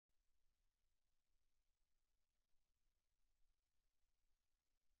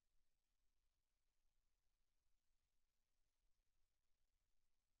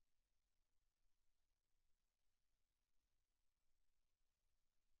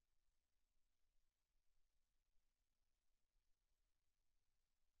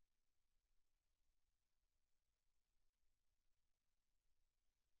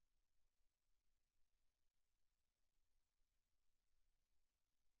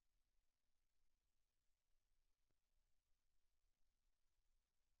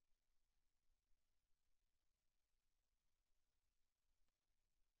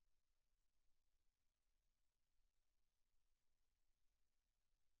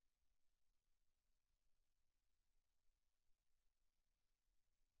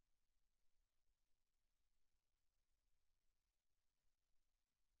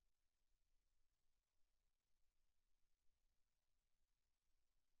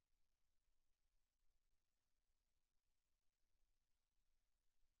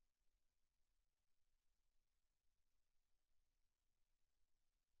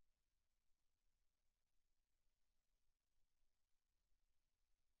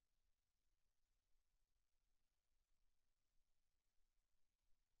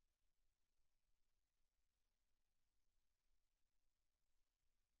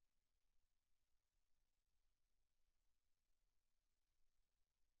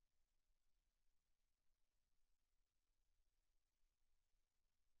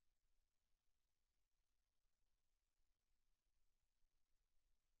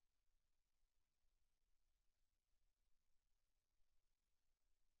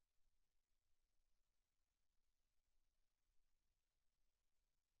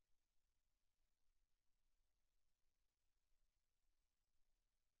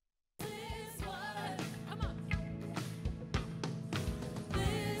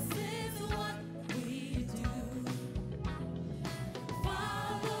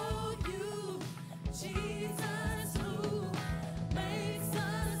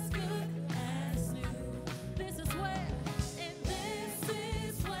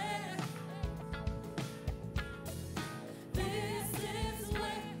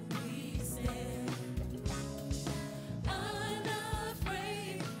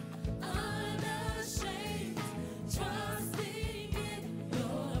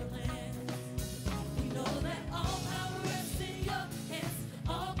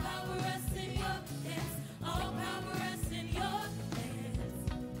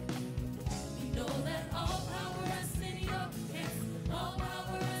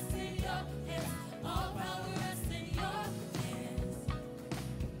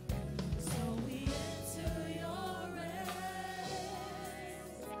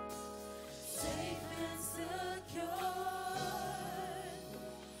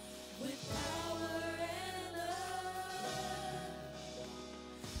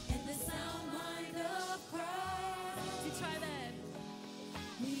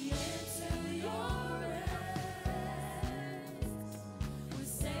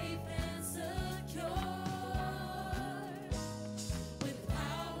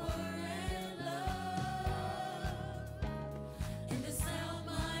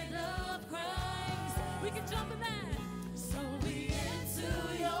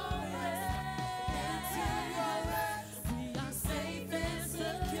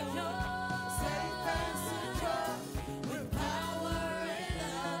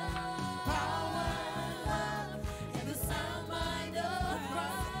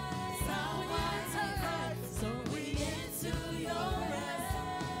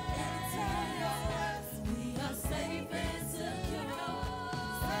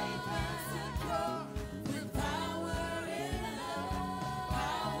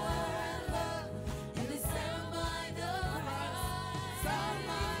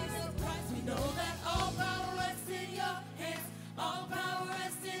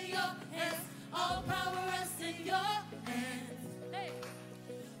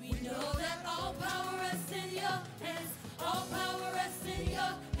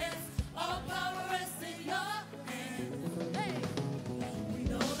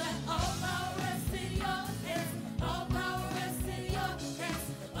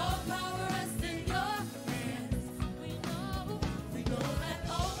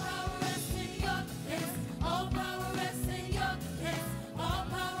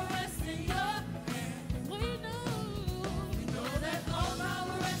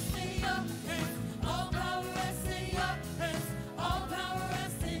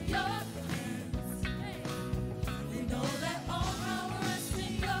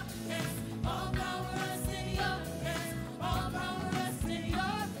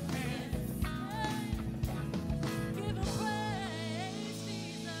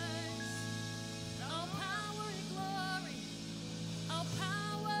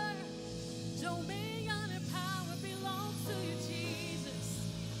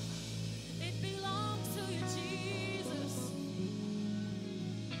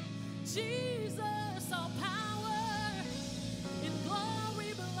Jesus, all power and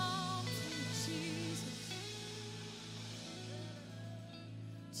glory belong to Jesus.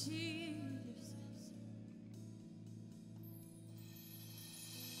 Jesus.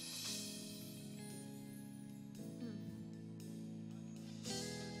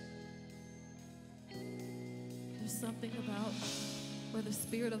 There's something about where the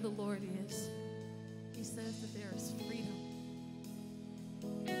Spirit of the Lord is. He says that there is freedom.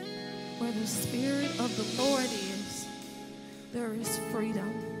 Where the Spirit of the Lord is, there is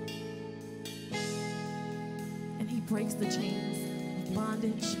freedom. And He breaks the chains of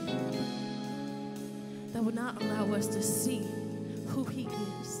bondage that would not allow us to see who He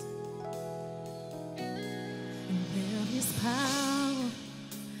is. And there is power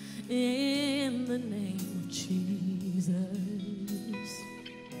in the name of Jesus.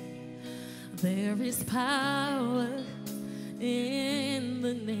 There is power in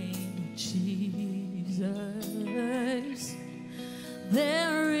the name of Jesus.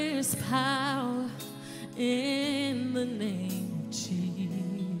 There is power in the name of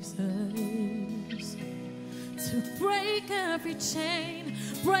Jesus. To break every chain,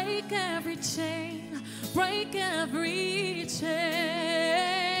 break every chain, break every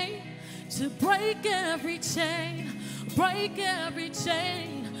chain. To break every chain, break every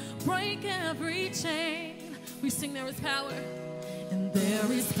chain, break every chain. We sing there is power. And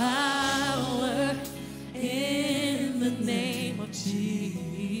there is power in the name of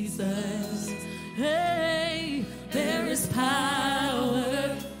Jesus. Hey, there is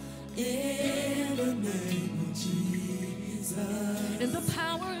power in the name of Jesus. In the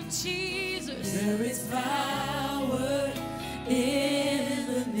power of Jesus. There is power in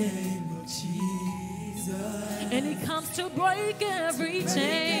the name of Jesus. And He comes to break every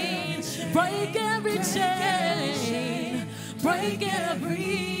chain, break every chain, break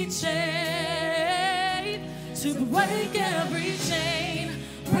every chain. To break every chain,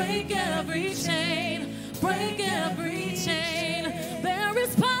 break every chain, break every chain. There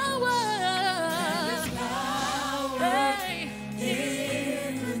is power, hey,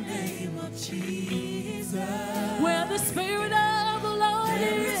 in the name of Jesus. Where the Spirit of the Lord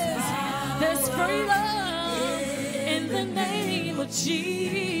is, there's freedom in the name of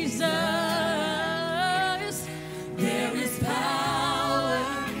Jesus. There is power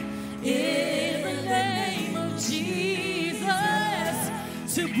in the name of Jesus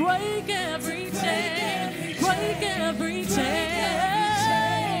to break every chain, break every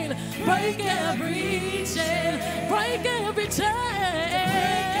chain, break every chain, break every chain,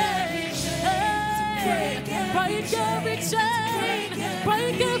 break every chain,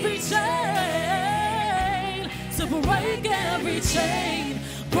 break every chain, to break every chain,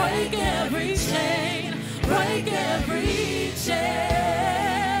 break every chain, break every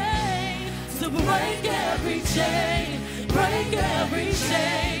chain, to break every chain, break every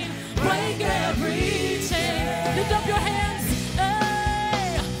chain, break every chain. Lift up your hands,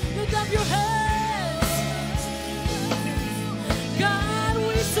 hey, lift up your hands. God,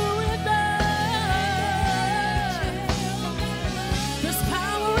 we surrender. There's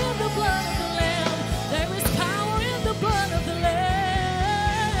power in the blood of the Lamb. There is power in the blood of the Lamb.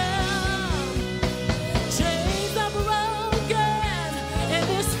 Chains are broken, and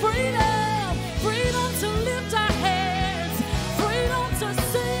there's freedom, freedom to lift our hands, freedom to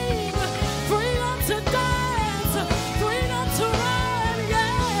sing, freedom to dance, freedom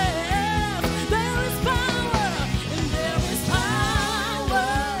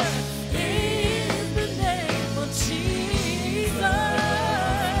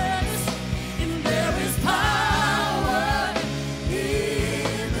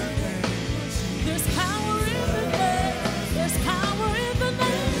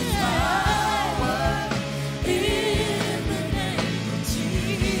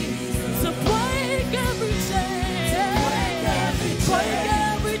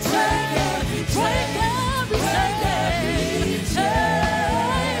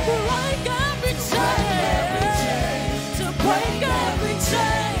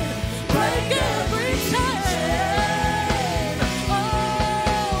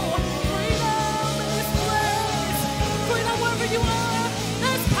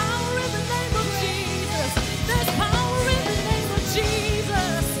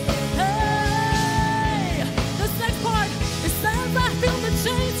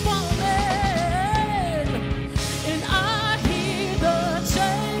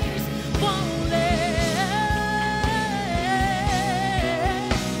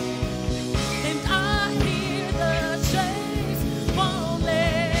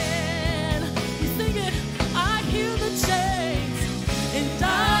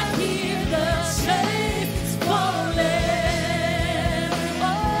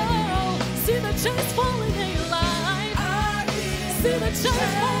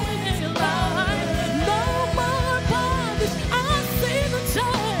chains falling in your life. No more bondage. I see the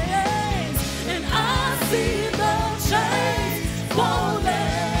chains, and I see the chains falling,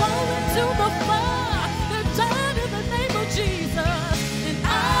 falling to the floor. They're dead in the name of Jesus, and I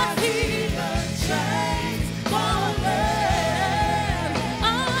hear the chains falling. I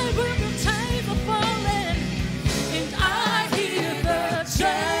hear the chains are falling, and I hear the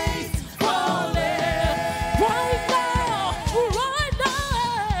chains falling right now, right now.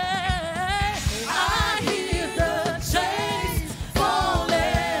 I hear the chains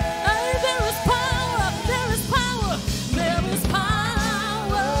falling. Hey, there is power, there is power, there is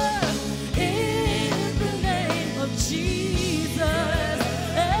power in the name of Jesus.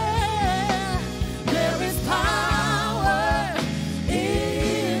 Yeah, there is power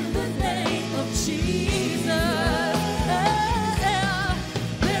in the name of Jesus. Yeah,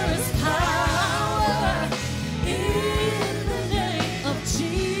 there is power in the name of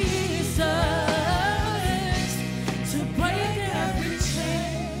Jesus to break every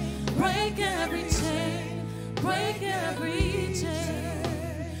chain, break every chain, break every chain,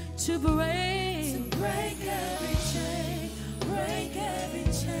 to break every chain, break every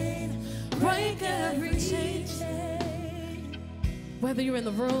chain, break every chain. Whether you're in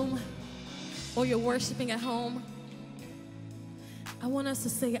the room or you're worshiping at home, I want us to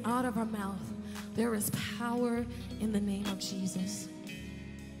say out of our mouth, there is power in the name of Jesus.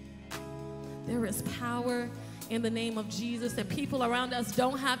 There is power in the name of Jesus, and people around us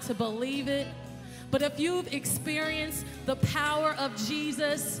don't have to believe it. But if you've experienced the power of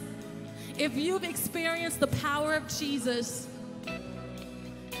Jesus, if you've experienced the power of Jesus,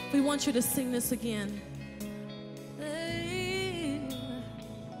 we want you to sing this again. Hey.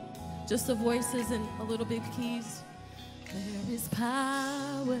 Just the voices and a little bit keys. There is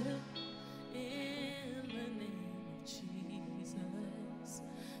power in the name of Jesus.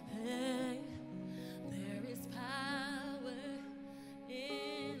 Hey, there is power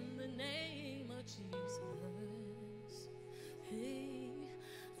in the name of Jesus. Hey,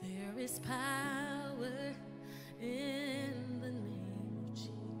 there is power in the name of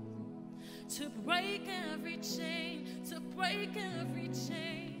Jesus to break every chain, to break every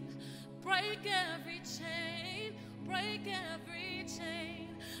chain, break every chain, break every chain,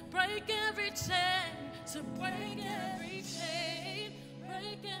 break every chain, to break every chain,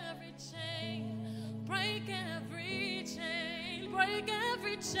 break every chain, break every chain, break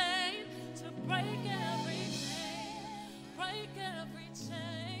every chain, to break every chain, break every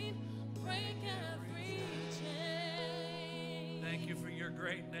chain, break every chain. Thank you for your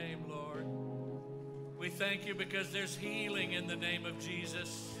great name, Lord. We thank you because there's healing in the name of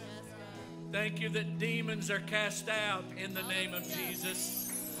Jesus. Thank you that demons are cast out in the name of Jesus.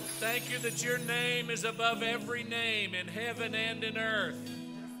 Thank you that your name is above every name in heaven and in earth.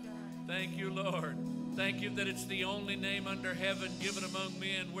 Thank you, Lord. Thank you that it's the only name under heaven given among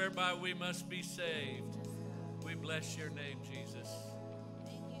men whereby we must be saved. We bless your name, Jesus.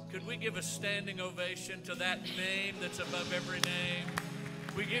 Could we give a standing ovation to that name that's above every name?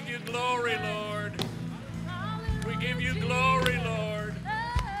 We give you glory, Lord. We give you glory, Lord.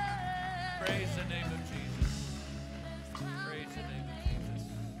 Praise the name of Jesus. Praise the name of Jesus.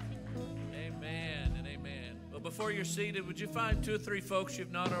 Amen and amen. Well, before you're seated, would you find 2 or 3 folks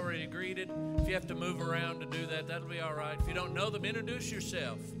you've not already greeted? If you have to move around to do that, that'll be all right. If you don't know them, introduce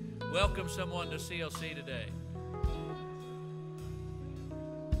yourself. Welcome someone to CLC today.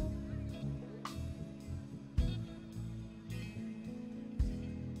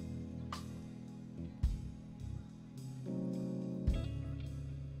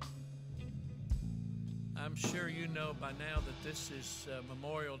 I'm sure you know by now that this is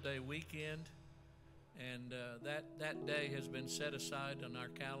Memorial Day weekend, and that day has been set aside on our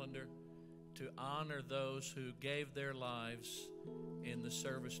calendar to honor those who gave their lives in the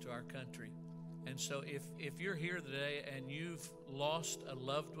service to our country. And so if you're here today and you've lost a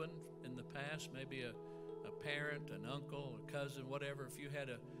loved one in the past, maybe a parent, an uncle, a cousin, whatever, if you had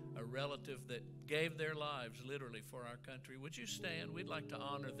a relative that gave their lives literally for our country, would you stand? We'd like to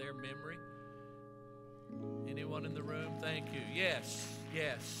honor their memory. Anyone in the room? Thank you. Yes,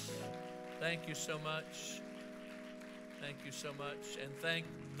 yes. Thank you so much. Thank you so much. And thank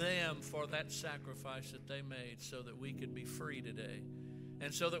them for that sacrifice that they made so that we could be free today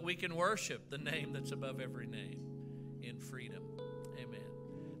and so that we can worship the name that's above every name in freedom. Amen.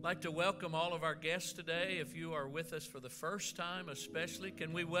 I'd like to welcome all of our guests today. If you are with us for the first time especially,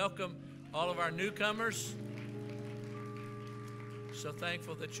 can we welcome all of our newcomers? So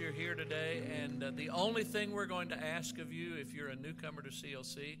thankful that you're here today, and the only thing we're going to ask of you if you're a newcomer to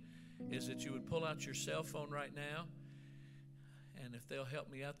CLC is that you would pull out your cell phone right now And if they'll help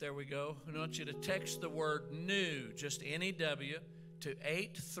me out, there we go. I want you to text the word new, just N-E-W, to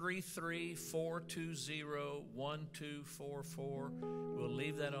 833-420-1244. We'll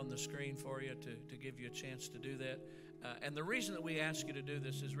leave that on the screen for you to give you a chance to do that. And the reason that we ask you to do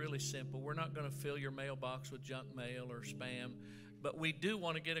this is really simple. We're not going to fill your mailbox with junk mail or spam, but we do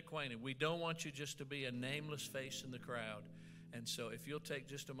want to get acquainted. We don't want you just to be a nameless face in the crowd. And so if you'll take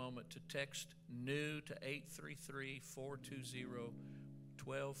just a moment to text new to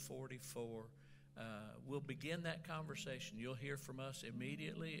 833-420-1244, we'll begin that conversation. You'll hear from us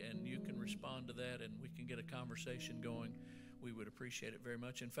immediately, and you can respond to that, and we can get a conversation going. We would appreciate it very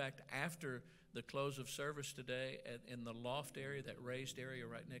much. In fact, after the close of service today, in the loft area, that raised area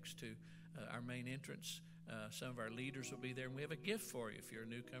right next to our main entrance, some of our leaders will be there, and we have a gift for you. If you're a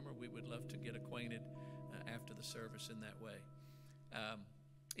newcomer, we would love to get acquainted after the service in that way.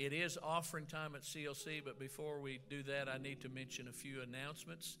 It is offering time at CLC, but before we do that, I need to mention a few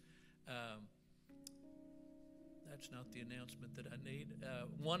announcements. That's not the announcement that I need.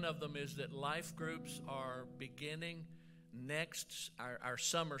 One of them is that life groups are beginning next. Our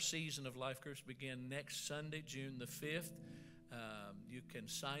summer season of life groups begin next Sunday, June the 5th. You can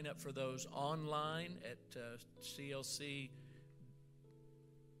sign up for those online at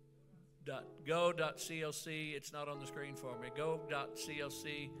go.clc. It's not on the screen for me.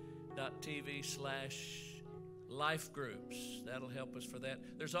 go.clc.tv/life groups. That'll help us for that.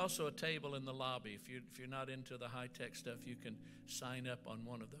 There's also a table in the lobby. If you're not into the high-tech stuff, you can sign up on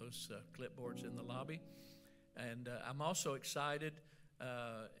one of those clipboards in the lobby. And I'm also excited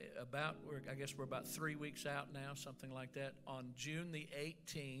I guess we're about 3 weeks out now, something like that. On June the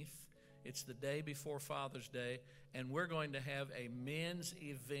 18th, it's the day before Father's Day, and we're going to have a men's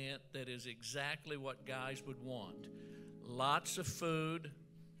event that is exactly what guys would want. Lots of food,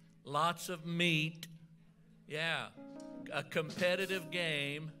 lots of meat, yeah, a competitive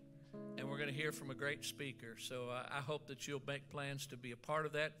game, and we're going to hear from a great speaker. So I hope that you'll make plans to be a part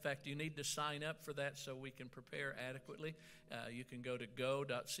of that. In fact, you need to sign up for that so we can prepare adequately. You can go to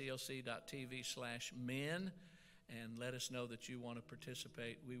go.clc.tv/men. and let us know that you want to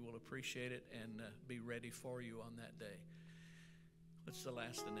participate. We will appreciate it and be ready for you on that day. What's the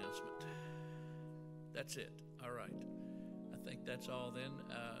last announcement? That's it. All right. I think that's all then.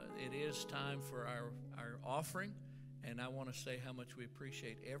 It is time for our offering, and I want to say how much we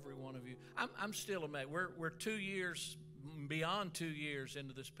appreciate every one of you. I'm still amazed. We're 2 years, beyond 2 years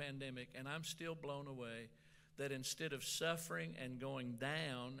into this pandemic, and I'm still blown away that instead of suffering and going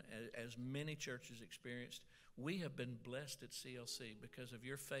down, as many churches experienced, we have been blessed at CLC because of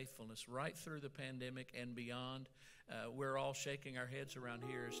your faithfulness right through the pandemic and beyond. We're all shaking our heads around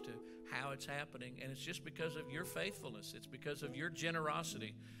here as to how it's happening, and it's just because of your faithfulness. It's because of your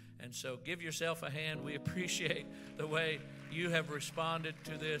generosity. And so give yourself a hand. We appreciate the way you have responded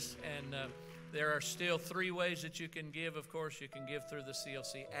to this, and there are still 3 ways that you can give. Of course, you can give through the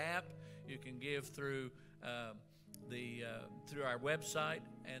CLC app. You can give through through our website,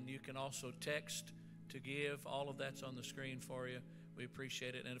 and you can also text to give. All of that's on the screen for you. We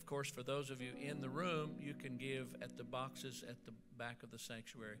appreciate it. And of course, for those of you in the room, you can give at the boxes at the back of the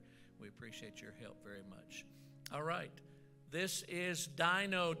sanctuary. We appreciate your help very much. All right. This is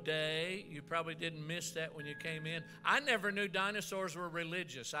Dino Day. You probably didn't miss that when you came in. I never knew dinosaurs were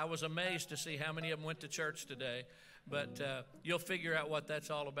religious. I was amazed to see how many of them went to church today. But you'll figure out what that's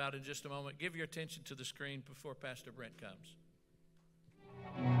all about in just a moment. Give your attention to the screen before Pastor Brent comes.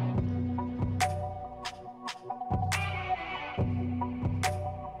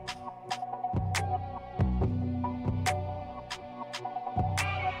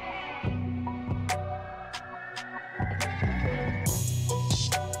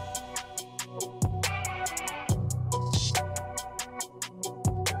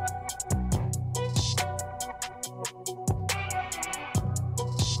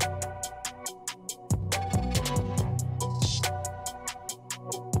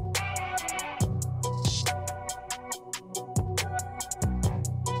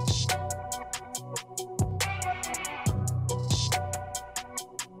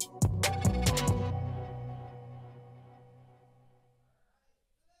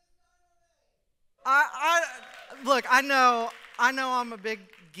 Look, I know I'm a big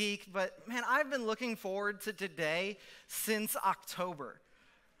geek, but man, I've been looking forward to today since October,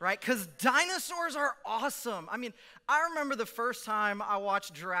 right? Because dinosaurs are awesome. I mean, I remember the first time I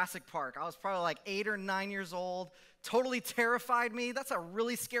watched Jurassic Park. I was probably like 8 or 9 years old. Totally terrified me. That's a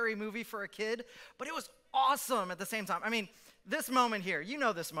really scary movie for a kid, but it was awesome at the same time. I mean, this moment here, you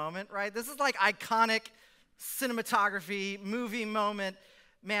know this moment, right? This is like iconic cinematography, movie moment.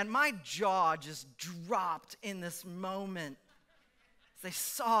 Man, my jaw just dropped in this moment. as they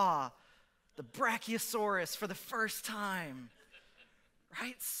saw the Brachiosaurus for the first time,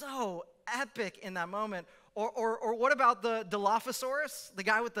 right? So epic in that moment. Or what about the Dilophosaurus, the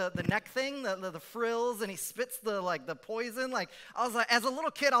guy with the neck thing, the frills, and he spits the poison? Like, I was like, as a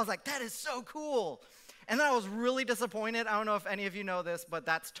little kid, I was like, that is so cool. And then I was really disappointed. I don't know if any of you know this, but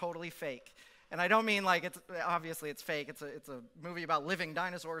that's totally fake. And I don't mean like obviously it's fake. It's a movie about living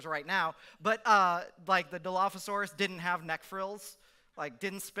dinosaurs right now. But like the Dilophosaurus didn't have neck frills, like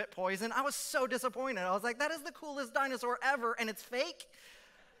didn't spit poison. I was so disappointed. I was like, that is the coolest dinosaur ever, and it's fake?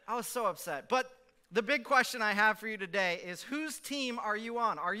 I was so upset. But the big question I have for you today is, whose team are you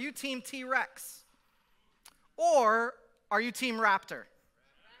on? Are you Team T-Rex? Or are you Team Raptor?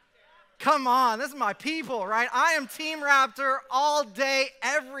 Come on, this is my people, right? I am Team Raptor all day,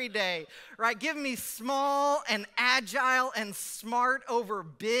 every day, right? Give me small and agile and smart over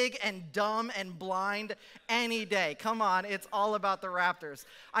big and dumb and blind any day. Come on, it's all about the Raptors.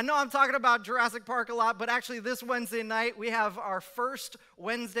 I know I'm talking about Jurassic Park a lot, but actually this Wednesday night, we have our first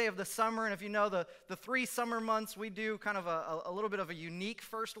Wednesday of the summer. And if you know the 3 summer months, we do kind of a little bit of a unique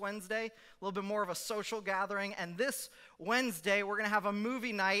first Wednesday, a little bit more of a social gathering. And this Wednesday, we're going to have a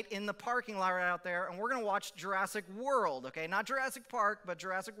movie night in the parking lot right out there, and we're going to watch Jurassic World, okay? Not Jurassic Park, but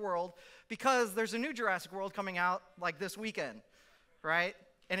Jurassic World, because there's a new Jurassic World coming out like this weekend, right?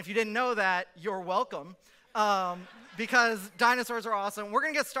 And if you didn't know that, you're welcome, because dinosaurs are awesome. We're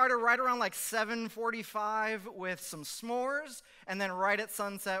going to get started right around like 7:45 with some s'mores, and then right at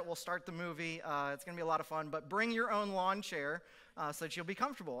sunset, we'll start the movie. It's going to be a lot of fun, but bring your own lawn chair so that you'll be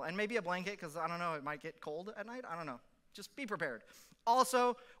comfortable, and maybe a blanket, because I don't know, it might get cold at night. I don't know. Just be prepared.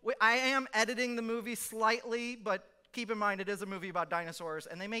 Also, I am editing the movie slightly, but keep in mind it is a movie about dinosaurs,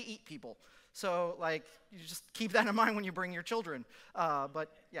 and they may eat people. So, like, you just keep that in mind when you bring your children.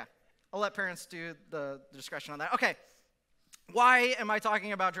 But, yeah, I'll let parents do the discretion on that. Okay, why am I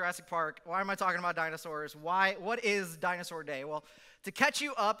talking about Jurassic Park? Why am I talking about dinosaurs? What is Dinosaur Day? Well, to catch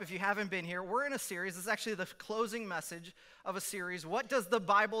you up, if you haven't been here, we're in a series. This is actually the closing message of a series. What does the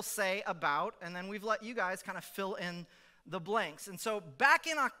Bible say about? And then we've let you guys kind of fill in the blanks. And so back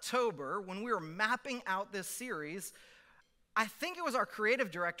in October, when we were mapping out this series, I think it was our creative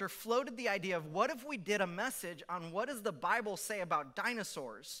director floated the idea of, what if we did a message on what does the Bible say about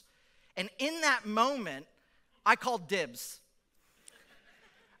dinosaurs? And in that moment, I called dibs.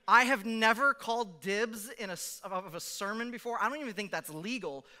 I have never called dibs of a sermon before. I don't even think that's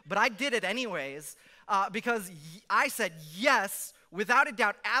legal, but I did it anyways because I said, yes, without a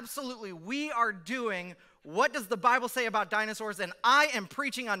doubt, absolutely, we are doing what does the Bible say about dinosaurs, and I am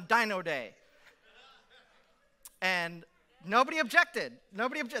preaching on Dino Day. And nobody objected.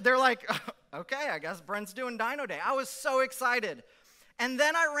 They're like, okay, I guess Brent's doing Dino Day. I was so excited. And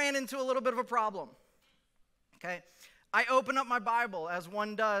then I ran into a little bit of a problem, okay? I opened up my Bible, as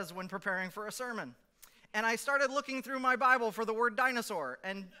one does when preparing for a sermon. And I started looking through my Bible for the word dinosaur.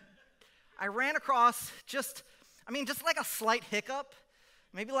 And I ran across just like a slight hiccup,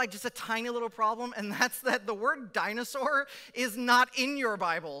 maybe like just a tiny little problem, and that's that the word dinosaur is not in your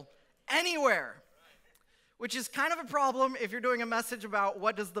Bible anywhere, which is kind of a problem if you're doing a message about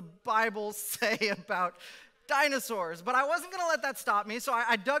what does the Bible say about dinosaurs. But I wasn't going to let that stop me, so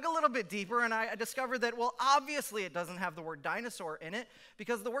I dug a little bit deeper, and I discovered that, well, obviously it doesn't have the word dinosaur in it,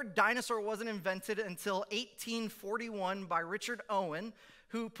 because the word dinosaur wasn't invented until 1841 by Richard Owen,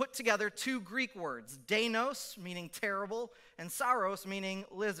 who put together 2 Greek words, Deinos, meaning terrible, and Sauros, meaning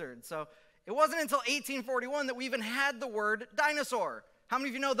lizard. So it wasn't until 1841 that we even had the word dinosaur. How many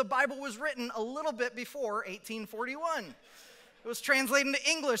of you know the Bible was written a little bit before 1841? It was translated into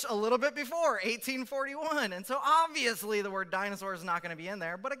English a little bit before 1841. And so obviously the word dinosaur is not going to be in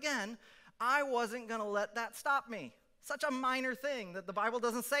there. But again, I wasn't going to let that stop me. Such a minor thing that the Bible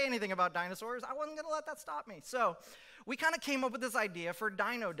doesn't say anything about dinosaurs. I wasn't going to let that stop me. So we kind of came up with this idea for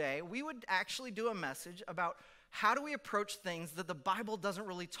Dino Day. We would actually do a message about how do we approach things that the Bible doesn't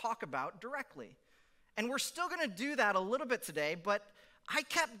really talk about directly. And we're still going to do that a little bit today, but I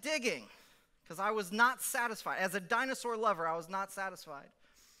kept digging because I was not satisfied. As a dinosaur lover, I was not satisfied.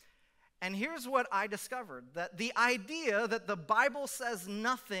 And here's what I discovered, that the idea that the Bible says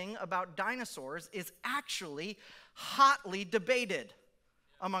nothing about dinosaurs is actually hotly debated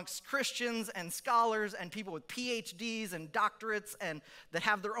amongst Christians and scholars and people with PhDs and doctorates and that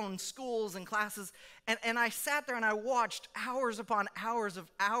have their own schools and classes. And I sat there and I watched hours upon hours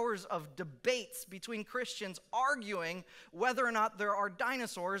of debates between Christians arguing whether or not there are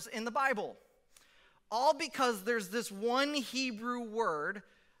dinosaurs in the Bible. All because there's this one Hebrew word.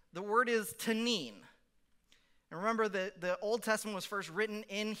 The word is tanin. And remember, the Old Testament was first written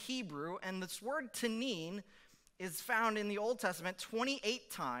in Hebrew, and this word tanin is found in the Old Testament 28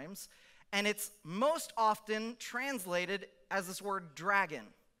 times, and it's most often translated as this word dragon.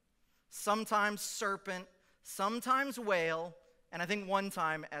 Sometimes serpent, sometimes whale, and I think one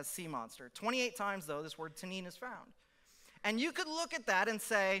time as sea monster. 28 times, though, this word tanin is found. And you could look at that and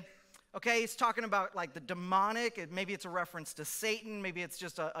say, okay, he's talking about like the demonic, maybe it's a reference to Satan, maybe it's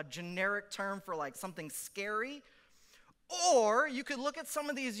just a generic term for like something scary. Or you could look at some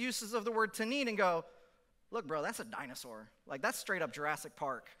of these uses of the word tanin and go, look, bro, that's a dinosaur. Like, that's straight up Jurassic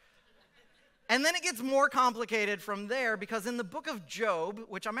Park. And then it gets more complicated from there, because in the book of Job,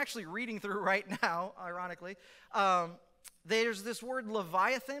 which I'm actually reading through right now, ironically, there's this word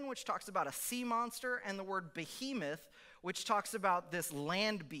Leviathan, which talks about a sea monster, and the word behemoth, which talks about this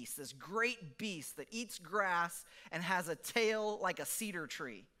land beast, this great beast that eats grass and has a tail like a cedar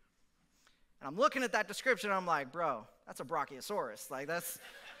tree. And I'm looking at that description, and I'm like, bro, that's a Brachiosaurus. Like, that's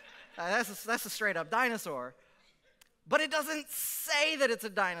a straight up dinosaur. But it doesn't say that it's a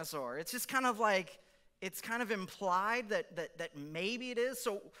dinosaur. It's just kind of like, it's kind of implied that maybe it is.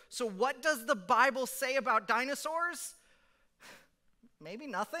 So what does the Bible say about dinosaurs? Maybe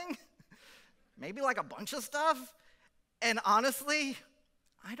nothing. Maybe like a bunch of stuff. And honestly,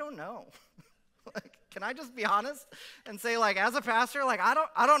 I don't know. Like, can I just be honest and say, like, as a pastor, like,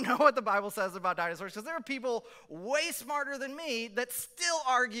 I don't know what the Bible says about dinosaurs, because there are people way smarter than me that still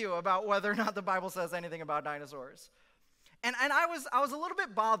argue about whether or not the Bible says anything about dinosaurs. And I was a little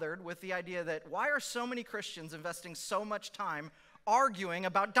bit bothered with the idea that why are so many Christians investing so much time arguing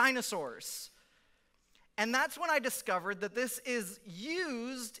about dinosaurs? And that's when I discovered that this is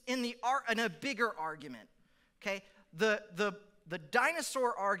used in a bigger argument. Okay, the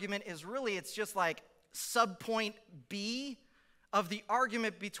dinosaur argument is really, it's just like subpoint B of the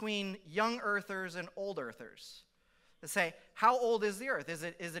argument between young earthers and old earthers. They say, how old is the earth? Is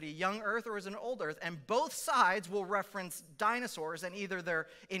it a young earth or is it an old earth? And both sides will reference dinosaurs and either their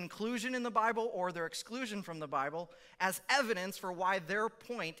inclusion in the Bible or their exclusion from the Bible as evidence for why their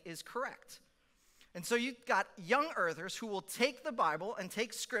point is correct. And so you've got young earthers who will take the Bible and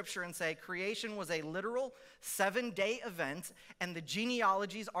take Scripture and say creation was a literal 7-day event, and the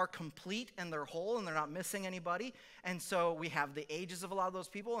genealogies are complete and they're whole and they're not missing anybody. And so we have the ages of a lot of those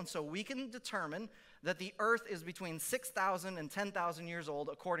people, and so we can determine that the earth is between 6,000 and 10,000 years old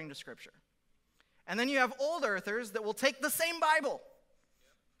according to Scripture. And then you have old earthers that will take the same Bible.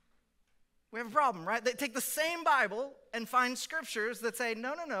 We have a problem, right? They take the same Bible and find scriptures that say,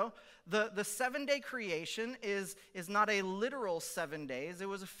 no. The 7-day creation is not a literal 7 days. It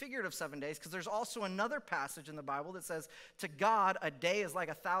was a figurative 7 days, because there's also another passage in the Bible that says, to God, a day is like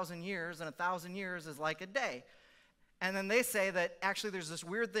 1,000 years, and 1,000 years is like a day. And then they say that actually there's this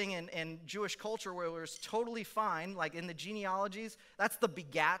weird thing in Jewish culture where it was totally fine, like in the genealogies, that's the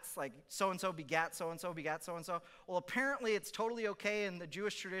begats, like so-and-so begat so-and-so begat so-and-so. Well, apparently it's totally okay in the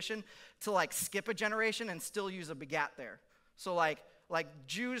Jewish tradition to like skip a generation and still use a begat there. So like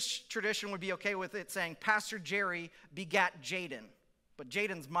Jewish tradition would be okay with it saying Pastor Jerry begat Jaden, but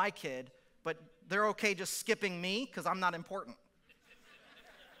Jaden's my kid, but they're okay just skipping me because I'm not important.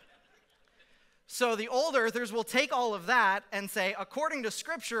 So the old earthers will take all of that and say, according to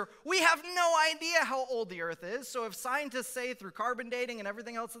Scripture, we have no idea how old the earth is. So if scientists say through carbon dating and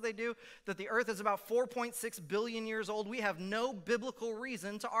everything else that they do that the earth is about 4.6 billion years old, we have no biblical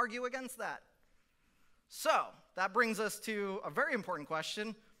reason to argue against that. So that brings us to a very important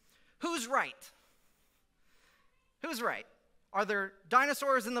question. Who's right? Who's right? Are there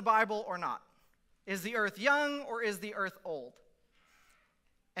dinosaurs in the Bible or not? Is the earth young or is the earth old?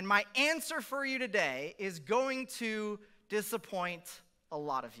 And my answer for you today is going to disappoint a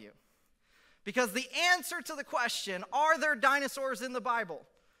lot of you. Because the answer to the question, are there dinosaurs in the Bible?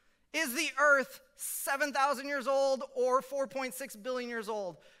 Is the earth 7,000 years old or 4.6 billion years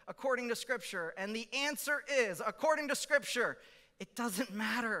old, according to Scripture? And the answer is, according to Scripture, it doesn't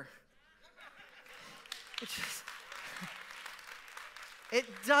matter. It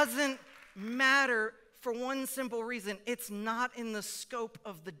doesn't matter. For one simple reason, it's not in the scope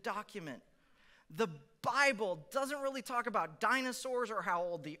of the document. The Bible doesn't really talk about dinosaurs or how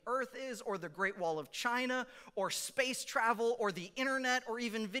old the earth is or the Great Wall of China or space travel or the internet or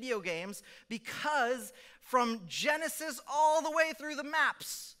even video games, because from Genesis all the way through the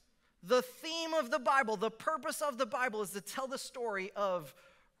maps, the theme of the Bible, the purpose of the Bible is to tell the story of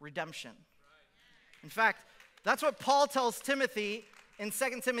redemption. In fact, that's what Paul tells Timothy in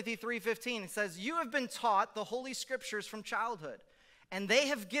 2 Timothy 3:15. It says, you have been taught the Holy Scriptures from childhood, and they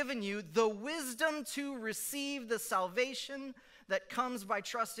have given you the wisdom to receive the salvation that comes by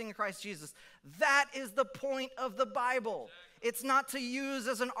trusting in Christ Jesus. That is the point of the Bible. It's not to use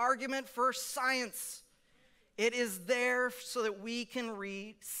as an argument for science. It is there so that we can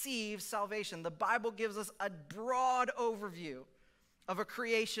receive salvation. The Bible gives us a broad overview of a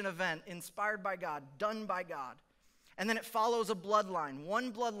creation event inspired by God, done by God. And then it follows a bloodline,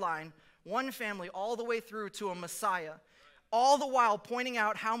 one family, all the way through to a Messiah, all the while pointing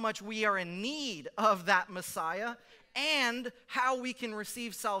out how much we are in need of that Messiah and how we can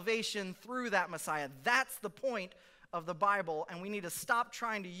receive salvation through that Messiah. That's the point of the Bible, and we need to stop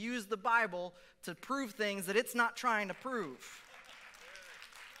trying to use the Bible to prove things that it's not trying to prove.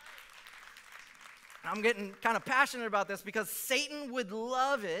 I'm getting kind of passionate about this because Satan would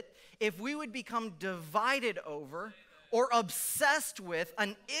love it if we would become divided over or obsessed with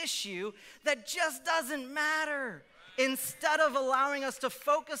an issue that just doesn't matter, instead of allowing us to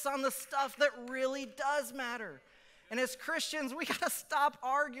focus on the stuff that really does matter. And as Christians, we got to stop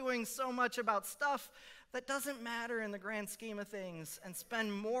arguing so much about stuff that doesn't matter in the grand scheme of things and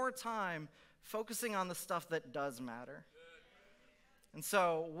spend more time focusing on the stuff that does matter. And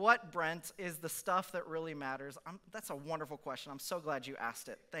so, what, Brent, is the stuff that really matters? That's a wonderful question. I'm so glad you asked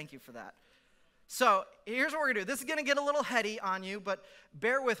it. Thank you for that. So, here's what we're going to do. This is going to get a little heady on you, but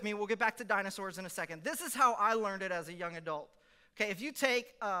bear with me. We'll get back to dinosaurs in a second. This is how I learned it as a young adult. Okay, if you take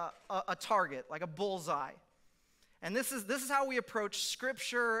a target, like a bullseye, and this is how we approach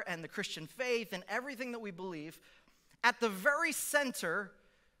Scripture and the Christian faith and everything that we believe, at the very center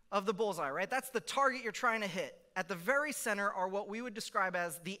of the bullseye, right? That's the target you're trying to hit. At the very center are what we would describe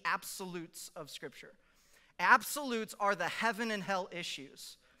as the absolutes of Scripture. Absolutes are the heaven and hell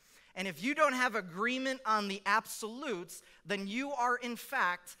issues. And if you don't have agreement on the absolutes, then you are, in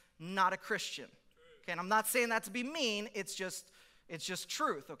fact, not a Christian. Okay, and I'm not saying that to be mean, it's just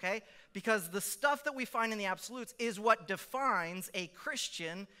truth, okay? Because the stuff that we find in the absolutes is what defines a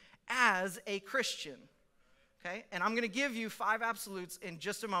Christian as a Christian. Okay? And I'm going to give you 5 absolutes in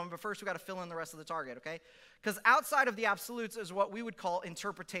just a moment, but first we've got to fill in the rest of the target, okay? Because outside of the absolutes is what we would call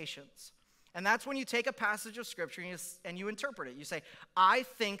interpretations. And that's when you take a passage of Scripture and you interpret it. You say, I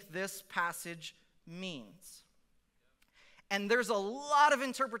think this passage means. And there's a lot of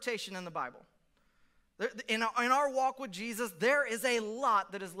interpretation in the Bible. In our walk with Jesus, there is a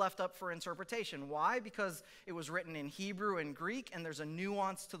lot that is left up for interpretation. Why? Because it was written in Hebrew and Greek, and there's a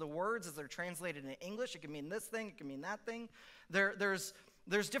nuance to the words as they're translated in English. It can mean this thing, it can mean that thing. There's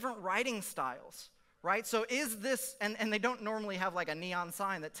different writing styles, right? So is this, and they don't normally have like a neon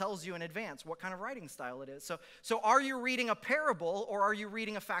sign that tells you in advance what kind of writing style it is. So are you reading a parable or are you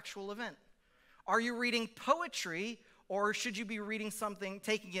reading a factual event? Are you reading poetry or should you be reading something,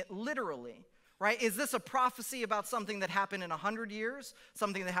 taking it literally? Right? Is this a prophecy about something that happened in 100 years,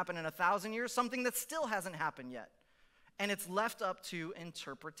 something that happened in 1,000 years, something that still hasn't happened yet? And it's left up to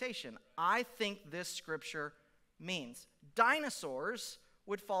interpretation. I think this Scripture means. Dinosaurs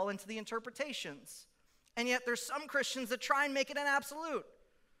would fall into the interpretations. And yet there's some Christians that try and make it an absolute.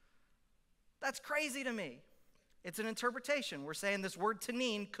 That's crazy to me. It's an interpretation. We're saying this word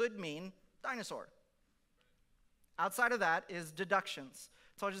tanin could mean dinosaur. Outside of that is deductions.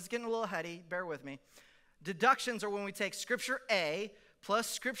 So I'm just getting a little heady, bear with me. Deductions are when we take Scripture A plus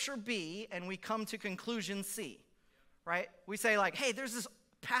Scripture B and we come to conclusion C, right? We say like, hey, there's this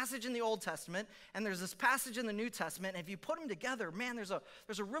passage in the Old Testament and there's this passage in the New Testament, and if you put them together, man, there's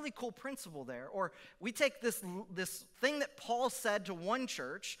a really cool principle there. Or we take this thing that Paul said to one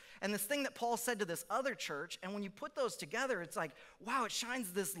church and this thing that Paul said to this other church, and when you put those together, it's like, wow, it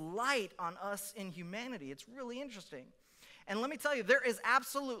shines this light on us in humanity. It's really interesting. And let me tell you, there is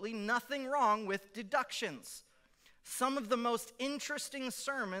absolutely nothing wrong with deductions. Some of the most interesting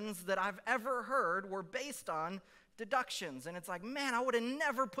sermons that I've ever heard were based on deductions. And it's like, man, I would have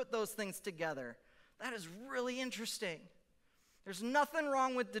never put those things together. That is really interesting. There's nothing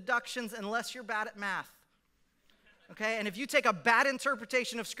wrong with deductions unless you're bad at math. Okay? And if you take a bad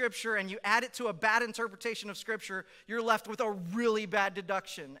interpretation of Scripture and you add it to a bad interpretation of Scripture, you're left with a really bad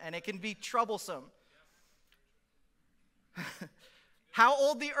deduction, and it can be troublesome. How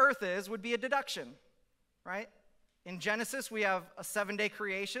old the earth is would be a deduction, right? In Genesis, we have a 7-day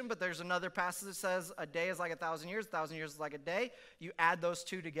creation, but there's another passage that says a day is like 1,000 years, 1,000 years is like a day. You add those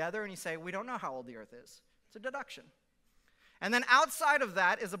two together and you say, we don't know how old the earth is. It's a deduction. And then outside of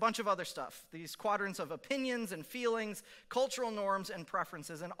that is a bunch of other stuff, these quadrants of opinions and feelings, cultural norms and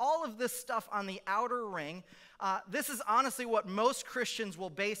preferences, and all of this stuff on the outer ring. This is honestly what most Christians will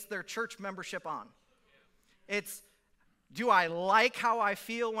base their church membership on. It's, do I like how I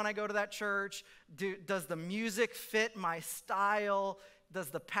feel when I go to that church? Does the music fit my style? Does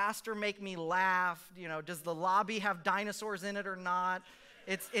the pastor make me laugh? Does the lobby have dinosaurs in it or not?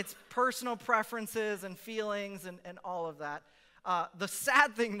 It's personal preferences and feelings and all of that. The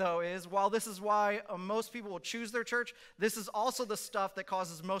sad thing, though, is while this is why most people will choose their church, this is also the stuff that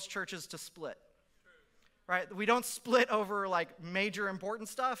causes most churches to split. Right? We don't split over like major important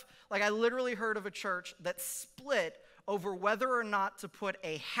stuff. Like I literally heard of a church that split over whether or not to put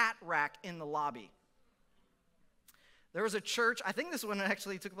a hat rack in the lobby. There was a church, I think this one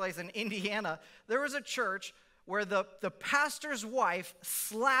actually took place in Indiana. There was a church where the pastor's wife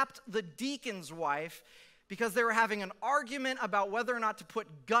slapped the deacon's wife because they were having an argument about whether or not to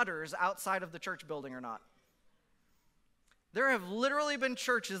put gutters outside of the church building or not. There have literally been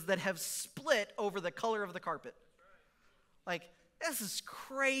churches that have split over the color of the carpet. Like, this is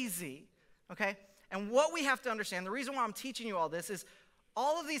crazy, okay? And what we have to understand, the reason why I'm teaching you all this is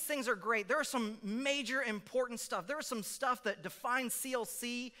all of these things are great. There are some major important stuff. There is some stuff that defines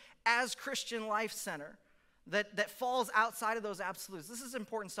CLC as Christian Life Center that falls outside of those absolutes. This is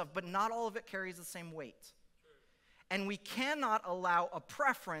important stuff, but not all of it carries the same weight. And we cannot allow a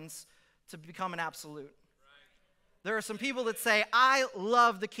preference to become an absolute. There are some people that say, I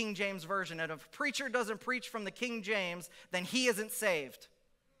love the King James Version, and if a preacher doesn't preach from the King James, then he isn't saved.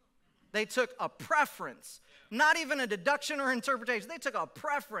 They took a preference, not even a deduction or interpretation. They took a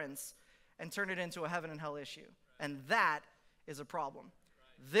preference and turned it into a heaven and hell issue, and that is a problem.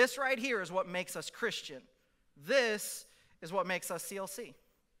 This right here is what makes us Christian. This is what makes us CLC.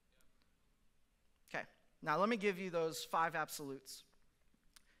 Okay, now let me give you those 5 absolutes.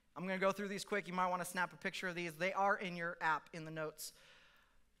 I'm going to go through these quick. You might want to snap a picture of these. They are in your app in the notes.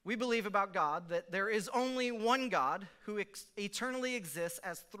 We believe about God that there is only one God who eternally exists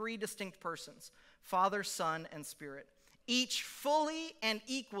as 3 distinct persons, Father, Son, and Spirit, each fully and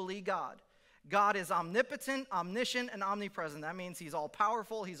equally God. God is omnipotent, omniscient, and omnipresent. That means he's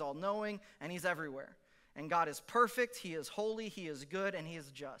all-powerful, he's all-knowing, and he's everywhere. And God is perfect, he is holy, he is good, and he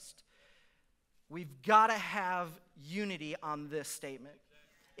is just. We've got to have unity on this statement.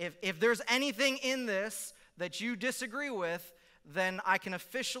 If there's anything in this that you disagree with, then I can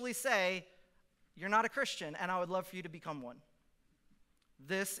officially say you're not a Christian, and I would love for you to become one.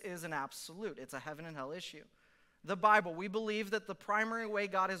 This is an absolute. It's a heaven and hell issue. The Bible, we believe that the primary way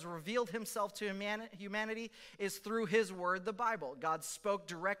God has revealed himself to humanity is through his word, the Bible. God spoke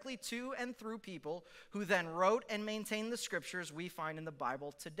directly to and through people who then wrote and maintained the scriptures we find in the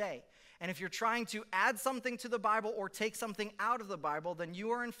Bible today. And if you're trying to add something to the Bible or take something out of the Bible, then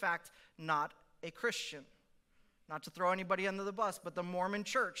you are in fact not a Christian. Not to throw anybody under the bus, but the Mormon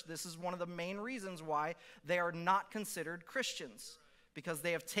church, this is one of the main reasons why they are not considered Christians. Because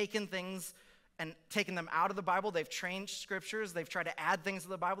they have taken things and taken them out of the Bible. They've changed scriptures. They've tried to add things to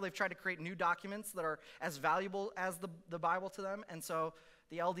the Bible. They've tried to create new documents that are as valuable as the Bible to them. And so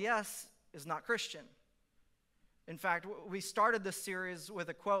the LDS is not Christian. In fact, we started this series with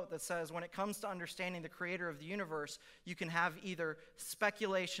a quote that says, when it comes to understanding the creator of the universe, you can have either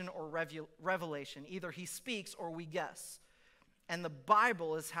speculation or revelation. Either he speaks or we guess. And the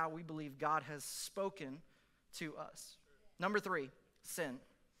Bible is how we believe God has spoken to us. Number 3, sin.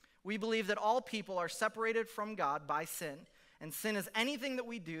 We believe that all people are separated from God by sin. And sin is anything that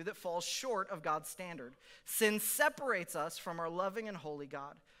we do that falls short of God's standard. Sin separates us from our loving and holy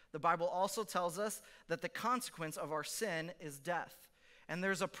God. The Bible also tells us that the consequence of our sin is death. And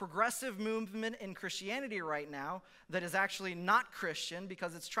there's a progressive movement in Christianity right now that is actually not Christian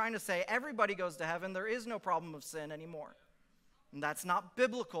because it's trying to say everybody goes to heaven. There is no problem of sin anymore. And that's not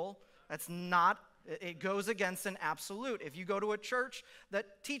biblical. That's not, it goes against an absolute. If you go to a church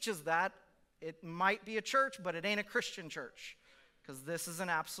that teaches that, it might be a church, but it ain't a Christian church because this is an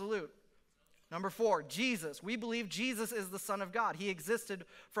absolute. Number 4, Jesus. We believe Jesus is the Son of God. He existed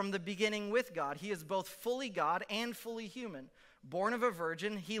from the beginning with God. He is both fully God and fully human. Born of a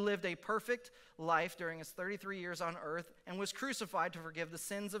virgin, he lived a perfect life during his 33 years on earth and was crucified to forgive the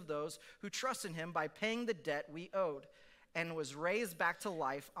sins of those who trust in him by paying the debt we owed, and was raised back to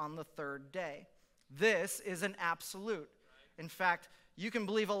life on the 3rd day. This is an absolute. In fact, you can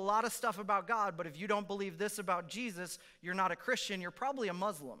believe a lot of stuff about God, but if you don't believe this about Jesus, you're not a Christian, you're probably a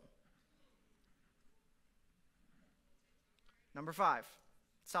Muslim. Number 5,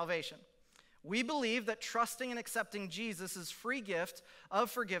 salvation. We believe that trusting and accepting Jesus' free gift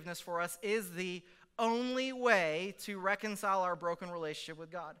of forgiveness for us is the only way to reconcile our broken relationship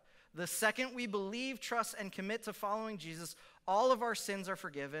with God. The second we believe, trust, and commit to following Jesus, all of our sins are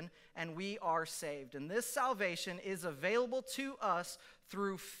forgiven and we are saved. And this salvation is available to us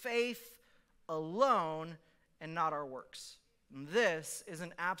through faith alone and not our works. And this is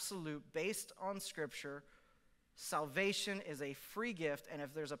an absolute based on Scripture. Salvation is a free gift, and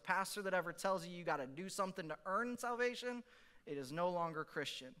if there's a pastor that ever tells you got to do something to earn salvation, it is no longer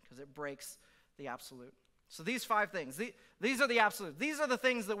Christian because it breaks the absolute. So these 5 things, these are the absolute. These are the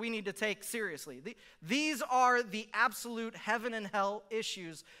things that we need to take seriously. These are the absolute heaven and hell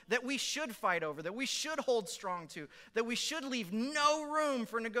issues that we should fight over, that we should hold strong to, that we should leave no room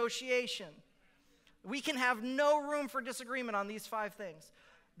for negotiation. We can have no room for disagreement on these 5 things.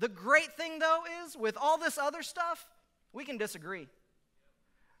 The great thing, though, is with all this other stuff, we can disagree.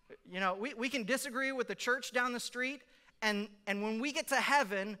 You know, we can disagree with the church down the street, and when we get to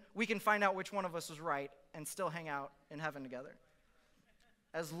heaven, we can find out which one of us is right and still hang out in heaven together.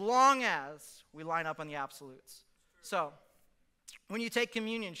 As long as we line up on the absolutes. So, when you take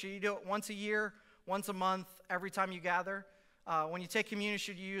communion, should you do it once a year, once a month, every time you gather? When you take communion,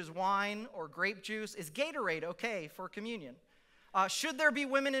 should you use wine or grape juice? Is Gatorade okay for communion? Should there be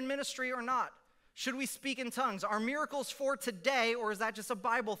women in ministry or not? Should we speak in tongues? Are miracles for today, or is that just a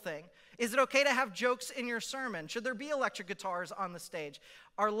Bible thing? Is it okay to have jokes in your sermon? Should there be electric guitars on the stage?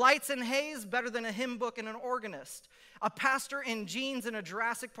 Are lights and haze better than a hymn book and an organist? A pastor in jeans and a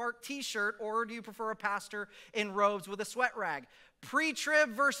Jurassic Park t-shirt, or do you prefer a pastor in robes with a sweat rag? Pre-trib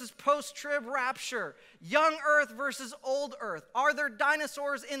versus post-trib rapture. Young earth versus old earth. Are there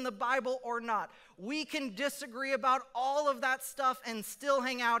dinosaurs in the Bible or not? We can disagree about all of that stuff and still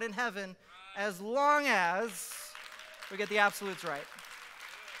hang out in heaven as long as we get the absolutes right.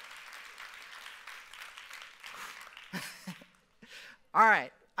 All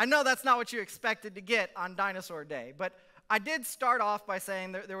right, I know that's not what you expected to get on Dinosaur Day, but I did start off by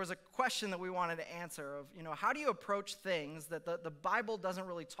saying there was a question that we wanted to answer of, you know, how do you approach things that the Bible doesn't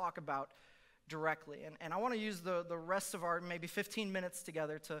really talk about directly? And I want to use the rest of our maybe 15 minutes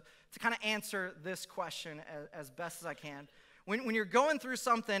together to kind of answer this question as best as I can. When you're going through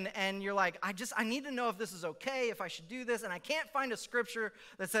something and you're like, I need to know if this is okay, if I should do this, and I can't find a scripture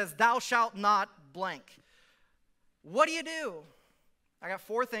that says, thou shalt not blank. What do? I got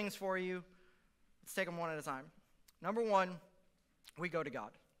 4 things for you. Let's take them one at a time. Number 1, we go to God.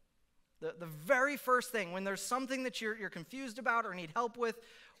 The very first thing, when there's something that you're confused about or need help with,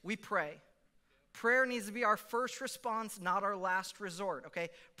 we pray. Prayer needs to be our first response, not our last resort, okay?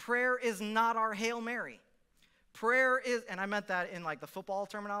 Prayer is not our Hail Mary. Prayer is, and I meant that in like the football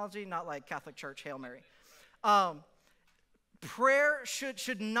terminology, not like Catholic Church Hail Mary. Prayer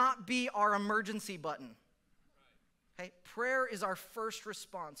should not be our emergency button. Okay? Prayer is our first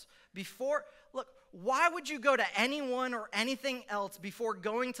response. Look, why would you go to anyone or anything else before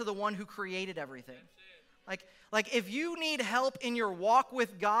going to the one who created everything? Like if you need help in your walk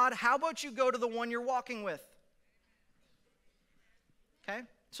with God, how about you go to the one you're walking with? Okay?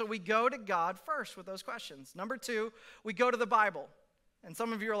 So we go to God first with those questions. Number 2, we go to the Bible. And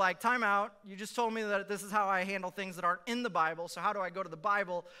some of you are like, time out. You just told me that this is how I handle things that aren't in the Bible. So how do I go to the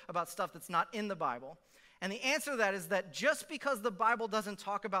Bible about stuff that's not in the Bible? And the answer to that is that just because the Bible doesn't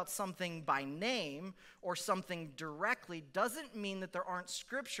talk about something by name or something directly doesn't mean that there aren't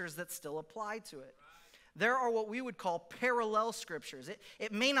scriptures that still apply to it. There are what we would call parallel scriptures.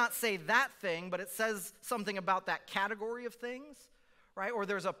 It may not say that thing, but it says something about that category of things, right? Or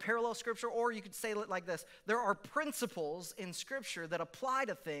there's a parallel scripture, or you could say it like this. There are principles in scripture that apply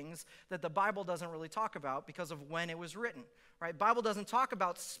to things that the Bible doesn't really talk about because of when it was written, right? Bible doesn't talk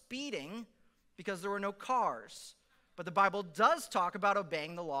about speeding because there were no cars, but the Bible does talk about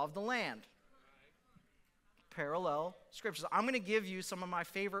obeying the law of the land. Parallel scriptures. I'm going to give you some of my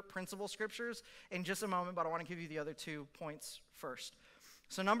favorite principle scriptures in just a moment, but I want to give you the other 2 points first.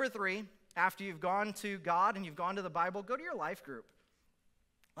 So number 3, after you've gone to God and you've gone to the Bible, go to your life group.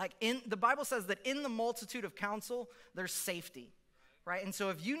 Like the Bible says that in the multitude of counsel, there's safety, right? And so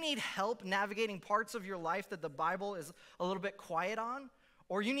if you need help navigating parts of your life that the Bible is a little bit quiet on,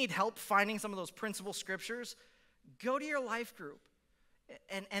 or you need help finding some of those principal scriptures, go to your life group.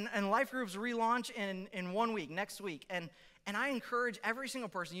 And life groups relaunch in 1 week, next week. And I encourage every single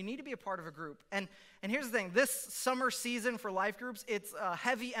person, you need to be a part of a group. And here's the thing, this summer season for life groups, it's a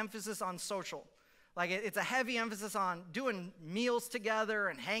heavy emphasis on social. Like it's a heavy emphasis on doing meals together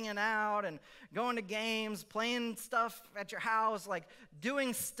and hanging out and going to games, playing stuff at your house, like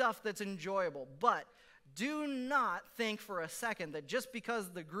doing stuff that's enjoyable. But do not think for a second that just because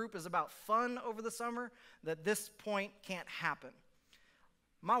the group is about fun over the summer, that this point can't happen.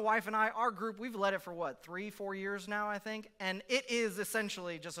 My wife and I, our group, we've led it for 3-4 years now, I think, and it is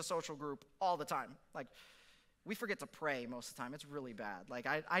essentially just a social group all the time. Like, we forget to pray most of the time. It's really bad. Like,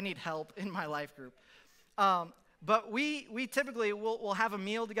 I need help in my life group. But we typically we'll have a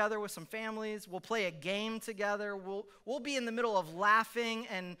meal together with some families. We'll play a game together. We'll be in the middle of laughing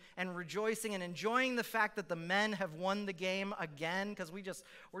and rejoicing and enjoying the fact that the men have won the game again, because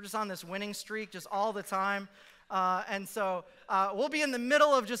we're just on this winning streak just all the time. And so we'll be in the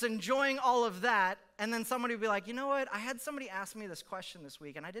middle of just enjoying all of that. and then somebody would be like, you know what? I had somebody ask me this question this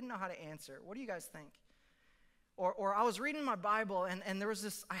week, and I didn't know how to answer. What do you guys think? Or I was reading my Bible, and there was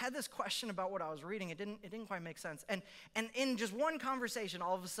this, I had this question about what I was reading. It didn't quite make sense. And in just one conversation,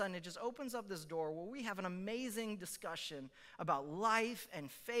 all of a sudden, it just opens up this door where we have an amazing discussion about life and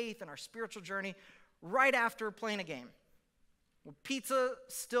faith and our spiritual journey right after playing a game. With pizza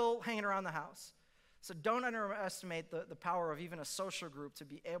still hanging around the house. So don't underestimate the power of even a social group to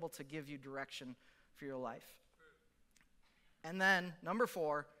be able to give you direction for your life. And then, number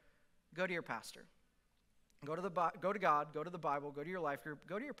 4, go to your pastor. Go to God, go to the Bible, go to your life group,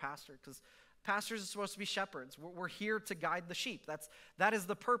 go to your pastor, because pastors are supposed to be shepherds. We're here to guide the sheep. That is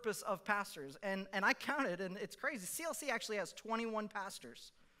the purpose of pastors. And I counted, and it's crazy. CLC actually has 21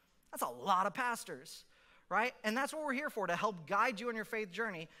 pastors. That's a lot of pastors, right? And that's what we're here for, to help guide you on your faith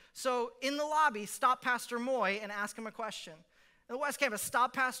journey. So in the lobby, stop Pastor Moy and ask him a question. In the West Campus,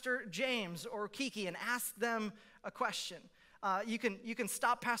 stop Pastor James or Kiki and ask them a question. You can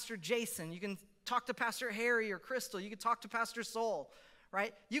stop Pastor Jason. You can talk to Pastor Harry or Crystal. You can talk to Pastor Soul,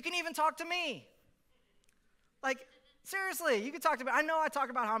 right? You can even talk to me. Like, seriously, you can talk to me. I know I talk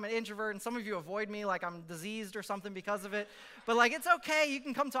about how I'm an introvert, and some of you avoid me like I'm diseased or something because of it. But, like, it's okay. You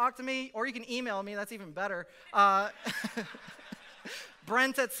can come talk to me, or you can email me. That's even better.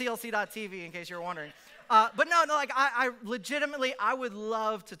 Brent@clc.tv, in case you're wondering. But no, like, I legitimately, I would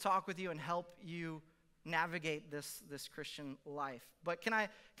love to talk with you and help you navigate this Christian life. But can I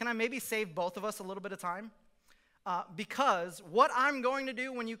maybe save both of us a little bit of time? Because what I'm going to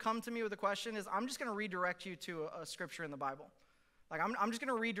do when you come to me with a question is I'm just going to redirect you to a scripture in the Bible. Like, I'm just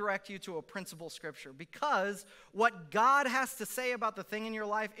going to redirect you to a principal scripture, because what God has to say about the thing in your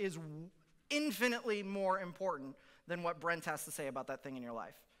life is infinitely more important than what Brent has to say about that thing in your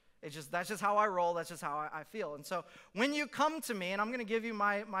life. That's just how I roll. That's just how I feel. And so when you come to me, and I'm going to give you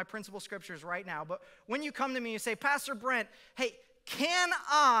my principal scriptures right now, but when you come to me, you say, Pastor Brent, hey, can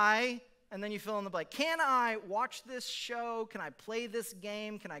I, and then you fill in the blank, can I watch this show? Can I play this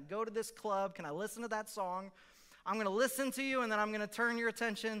game? Can I go to this club? Can I listen to that song? I'm going to listen to you, and then I'm going to turn your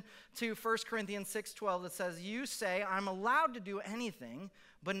attention to 1 Corinthians 6:12 that says, you say, I'm allowed to do anything,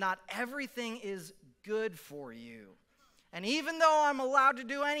 but not everything is good for you. And even though I'm allowed to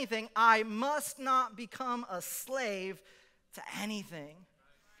do anything, I must not become a slave to anything,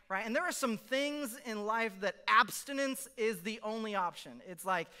 right? And there are some things in life that abstinence is the only option. It's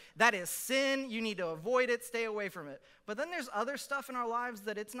like, that is sin. You need to avoid it, stay away from it. But then there's other stuff in our lives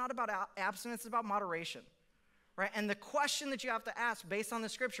that it's not about abstinence, it's about moderation, right? And the question that you have to ask based on the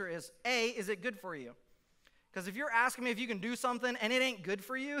scripture is, A, is it good for you? Because if you're asking me if you can do something and it ain't good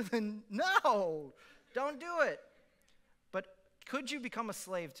for you, then no, don't do it. Could you become a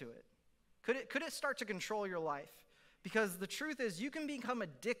slave to it? Could it start to control your life? Because the truth is, you can become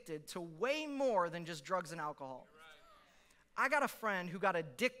addicted to way more than just drugs and alcohol. I got a friend who got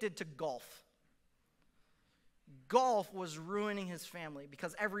addicted to golf. Golf was ruining his family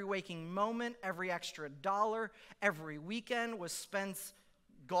because every waking moment, every extra dollar, every weekend was spent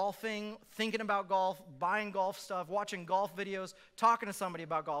golfing, thinking about golf, buying golf stuff, watching golf videos, talking to somebody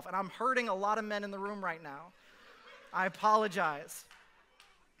about golf. And I'm hurting a lot of men in the room right now. I apologize.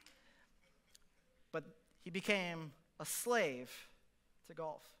 But he became a slave to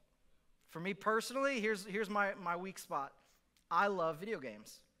golf. For me personally, here's my weak spot. I love video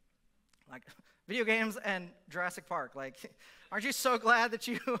games. Like, video games and Jurassic Park. Like, aren't you so glad that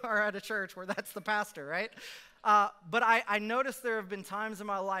you are at a church where that's the pastor, right? But I noticed there have been times in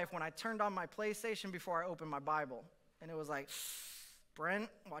my life when I turned on my PlayStation before I opened my Bible. And it was like, Brent,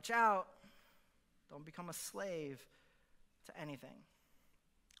 watch out. Don't become a slave to anything.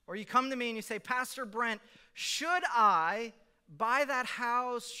 Or you come to me and you say, Pastor Brent, should I buy that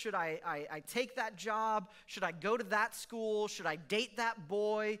house? Should I take that job? Should I go to that school? Should I date that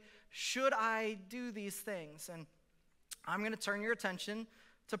boy? Should I do these things? And I'm going to turn your attention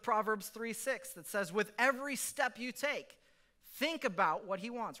to Proverbs 3:6 that says, with every step you take, think about what he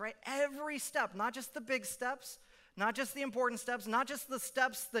wants, right? Every step, not just the big steps, not just the important steps, not just the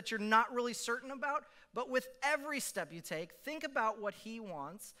steps that you're not really certain about, but with every step you take, think about what he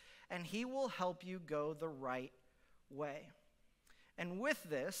wants, and he will help you go the right way. And with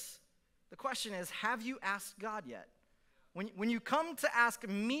this, the question is, have you asked God yet? When you come to ask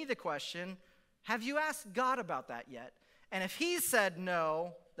me the question, have you asked God about that yet? And if he said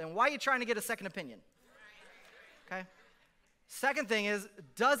no, then why are you trying to get a second opinion? Okay? Second thing is,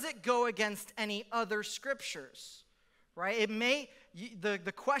 does it go against any other scriptures? Right? It may,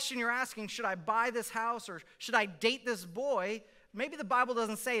 the question you're asking, should I buy this house or should I date this boy? Maybe the Bible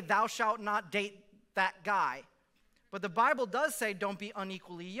doesn't say thou shalt not date that guy. But the Bible does say don't be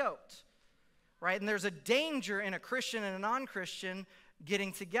unequally yoked. right? And there's a danger in a Christian and a non-Christian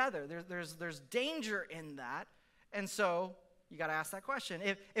getting together. There's danger in that. And so you got to ask that question.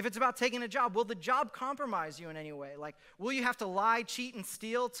 If it's about taking a job, will the job compromise you in any way? Like, will you have to lie, cheat, and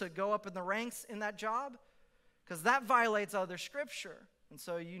steal to go up in the ranks in that job? Because that violates other Scripture. And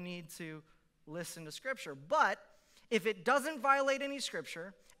so you need to listen to Scripture. But if it doesn't violate any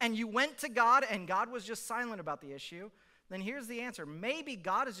Scripture, and you went to God and God was just silent about the issue, then here's the answer. Maybe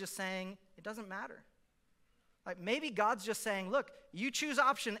God is just saying, it doesn't matter. Like, maybe God's just saying, look, you choose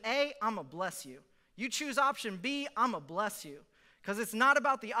option A, I'm going to bless you. You choose option B, I'm going to bless you. Because it's not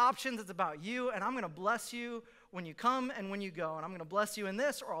about the options, it's about you, and I'm going to bless you when you come and when you go. And I'm going to bless you in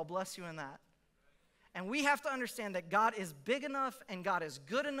this, or I'll bless you in that. And we have to understand that God is big enough, and God is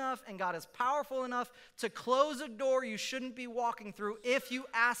good enough, and God is powerful enough to close a door you shouldn't be walking through if you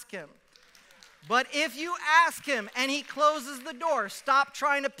ask Him. But if you ask Him and He closes the door, stop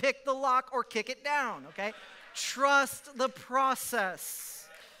trying to pick the lock or kick it down, okay? Trust the process.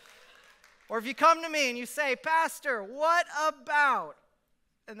 Or if you come to me and you say, Pastor, what about?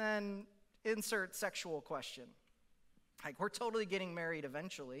 And then insert sexual question. Like, we're totally getting married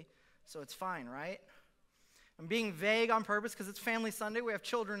eventually, so it's fine, right? I'm being vague on purpose because it's Family Sunday. We have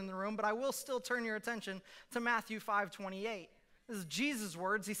children in the room, but I will still turn your attention to Matthew 5:28. This is Jesus'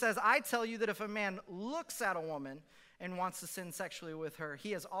 words. He says, I tell you that if a man looks at a woman and wants to sin sexually with her,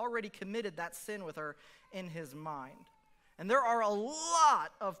 he has already committed that sin with her in his mind. And there are a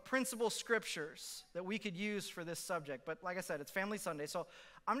lot of principal scriptures that we could use for this subject. But like I said, it's Family Sunday. So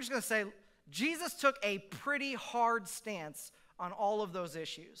I'm just going to say Jesus took a pretty hard stance on all of those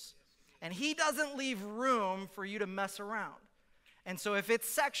issues. And He doesn't leave room for you to mess around. And so if it's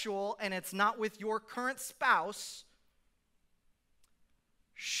sexual and it's not with your current spouse,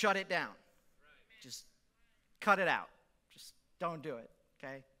 shut it down. Just cut it out. Just don't do it,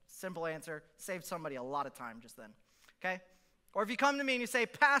 okay? Simple answer. Save somebody a lot of time just then, okay? Or if you come to me and you say,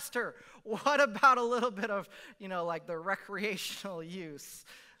 Pastor, what about a little bit of, like the recreational use?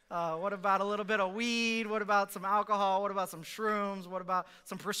 What about a little bit of weed? What about some alcohol? What about some shrooms? What about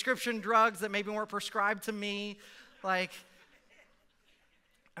some prescription drugs that maybe weren't prescribed to me? Like,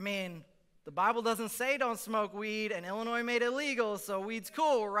 the Bible doesn't say don't smoke weed, and Illinois made it legal, so weed's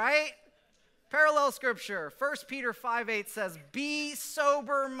cool, right? Parallel scripture, 1 Peter 5:8 says, be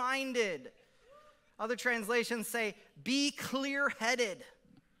sober-minded. Other translations say, be clear-headed.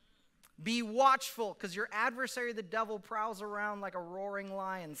 Be watchful, because your adversary, the devil, prowls around like a roaring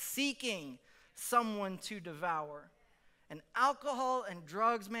lion, seeking someone to devour. And alcohol and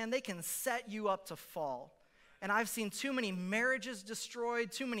drugs, man, they can set you up to fall. And I've seen too many marriages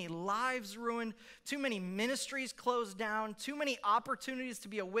destroyed, too many lives ruined, too many ministries closed down, too many opportunities to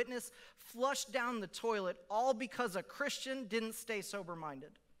be a witness flushed down the toilet, all because a Christian didn't stay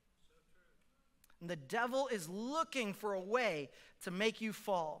sober-minded. And the devil is looking for a way to make you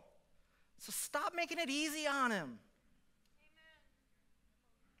fall. So stop making it easy on him. Amen.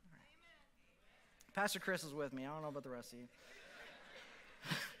 Right. Pastor Chris is with me. I don't know about the rest of you.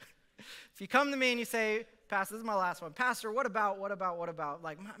 If you come to me and you say, Pastor, this is my last one. Pastor, what about?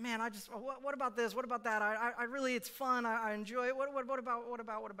 Like, man, what about this? What about that? I really, it's fun. I enjoy it. What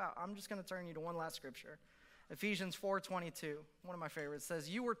about? I'm just going to turn you to one last scripture. Ephesians 4:22, one of my favorites, says,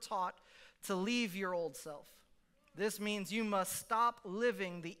 you were taught to leave your old self. This means you must stop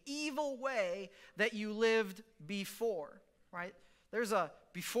living the evil way that you lived before, right? There's a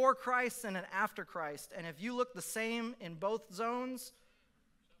before Christ and an after Christ, and if you look the same in both zones,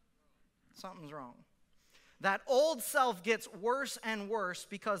 something's wrong. That old self gets worse and worse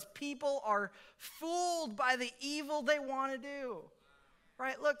because people are fooled by the evil they want to do,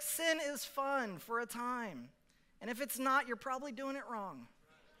 right? Look, sin is fun for a time, and if it's not, you're probably doing it wrong.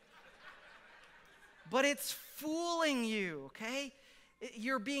 But it's fooling you, okay?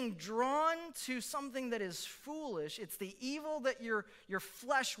 You're being drawn to something that is foolish. It's the evil that your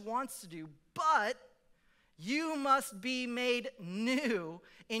flesh wants to do, but you must be made new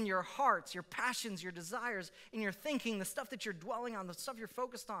in your hearts, your passions, your desires, in your thinking, the stuff that you're dwelling on, the stuff you're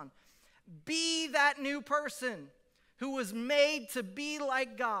focused on. Be that new person who was made to be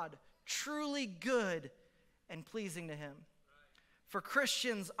like God, truly good and pleasing to Him. For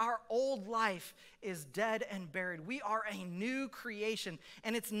Christians, our old life is dead and buried. We are a new creation,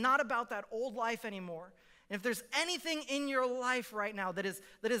 and it's not about that old life anymore. And if there's anything in your life right now that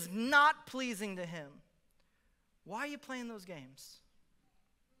is not pleasing to Him, why are you playing those games?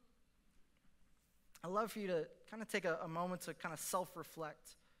 I'd love for you to kind of take a moment to kind of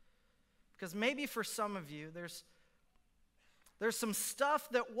self-reflect. Because maybe for some of you, there's some stuff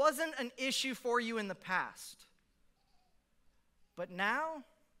that wasn't an issue for you in the past. But now,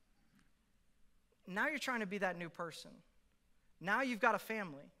 now you're trying to be that new person. Now you've got a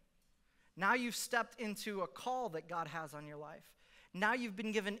family. Now you've stepped into a call that God has on your life. Now you've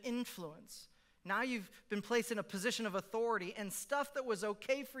been given influence. Now you've been placed in a position of authority, and stuff that was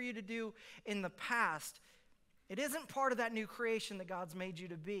okay for you to do in the past, it isn't part of that new creation that God's made you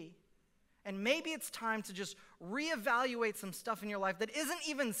to be. And maybe it's time to just reevaluate some stuff in your life that isn't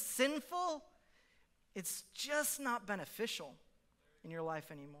even sinful. It's just not beneficial in your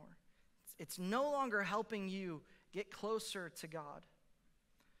life anymore. It's no longer helping you get closer to God.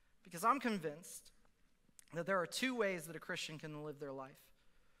 Because I'm convinced that there are two ways that a Christian can live their life.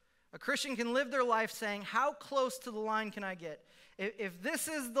 A Christian can live their life saying, how close to the line can I get? If this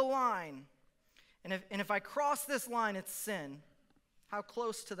is the line, and if I cross this line, it's sin, how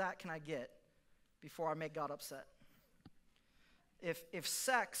close to that can I get before I make God upset? If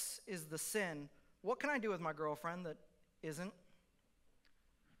sex is the sin, what can I do with my girlfriend that isn't?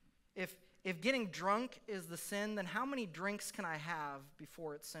 If getting drunk is the sin, then how many drinks can I have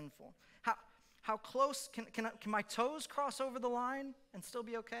before it's sinful? How close can my toes cross over the line and still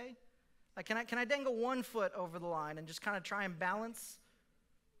be okay? Like can I dangle one foot over the line and just kind of try and balance?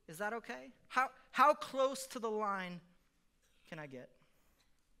 Is that okay? How close to the line can I get?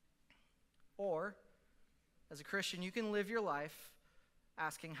 Or, as a Christian, you can live your life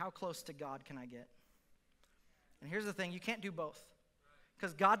asking, how close to God can I get? And here's the thing, you can't do both.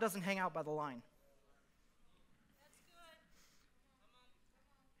 Because God doesn't hang out by the line.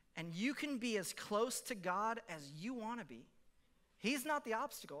 And you can be as close to God as you want to be. He's not the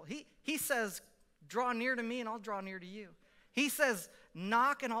obstacle. He says, draw near to me and I'll draw near to you. He says,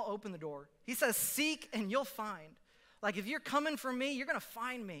 knock and I'll open the door. He says, seek and you'll find. Like if you're coming for me, you're going to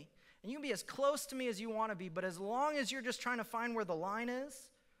find me. And you can be as close to me as you want to be, but as long as you're just trying to find where the line is,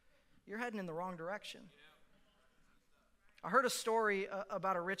 you're heading in the wrong direction. I heard a story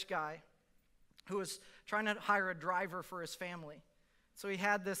about a rich guy who was trying to hire a driver for his family. So he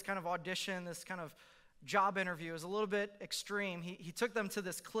had this kind of audition, this kind of job interview. It was a little bit extreme. He took them to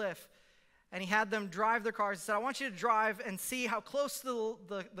this cliff, and he had them drive their cars. He said, I want you to drive and see how close to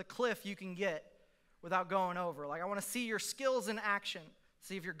the cliff you can get without going over. Like, I want to see your skills in action,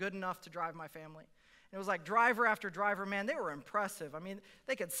 see if you're good enough to drive my family. And it was like driver after driver, man, they were impressive. I mean,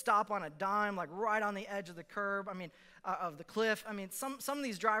 they could stop on a dime, like right on the edge of the curb, of the cliff. I mean, some of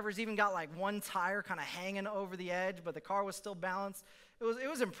these drivers even got like one tire kind of hanging over the edge, but the car was still balanced. It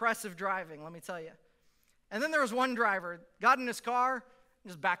was impressive driving, let me tell you. And then there was one driver, got in his car, and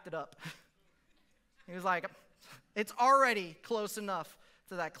just backed it up. He was like, it's already close enough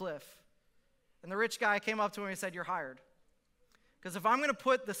to that cliff. And the rich guy came up to him and said, you're hired. Because if I'm going to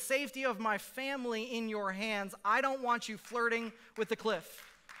put the safety of my family in your hands, I don't want you flirting with the cliff.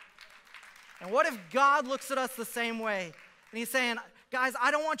 And what if God looks at us the same way? And he's saying, guys,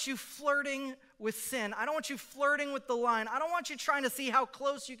 I don't want you flirting with sin. I don't want you flirting with the line. I don't want you trying to see how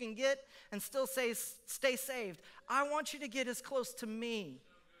close you can get and still stay saved. I want you to get as close to me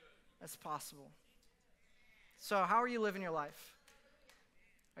as possible. So how are you living your life?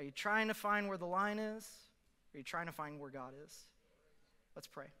 Are you trying to find where the line is? Or are you trying to find where God is? Let's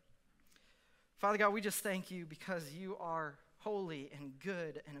pray. Father God, we just thank you because you are holy and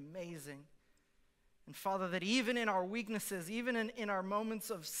good and amazing. And Father, that even in our weaknesses, even in our moments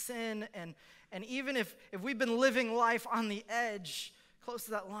of sin, and even if we've been living life on the edge, close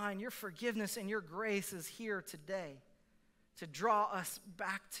to that line, your forgiveness and your grace is here today to draw us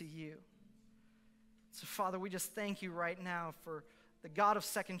back to you. So Father, we just thank you right now for the God of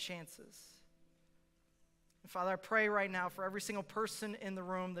second chances. And Father, I pray right now for every single person in the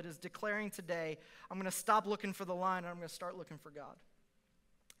room that is declaring today, I'm going to stop looking for the line and I'm going to start looking for God.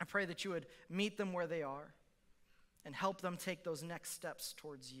 I pray that you would meet them where they are and help them take those next steps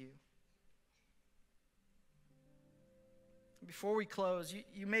towards you. Before we close,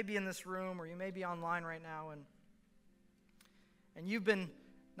 you may be in this room or you may be online right now and you've been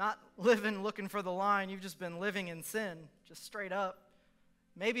not living looking for the line, you've just been living in sin, just straight up.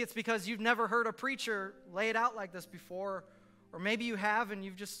 Maybe it's because you've never heard a preacher lay it out like this before, or maybe you have and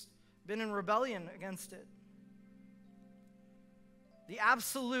you've just been in rebellion against it. The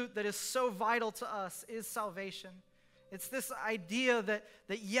absolute that is so vital to us is salvation. It's this idea that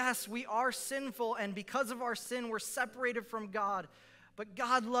yes, we are sinful, and because of our sin, we're separated from God. But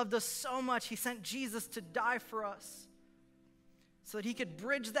God loved us so much, he sent Jesus to die for us so that he could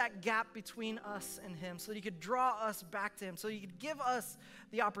bridge that gap between us and him, so that he could draw us back to him, so he could give us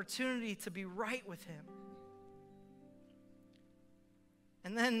the opportunity to be right with him.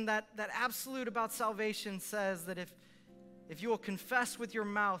 And then that absolute about salvation says that if you will confess with your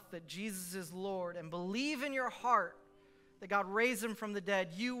mouth that Jesus is Lord and believe in your heart that God raised him from the dead,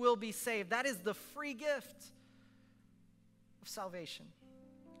 you will be saved. That is the free gift of salvation.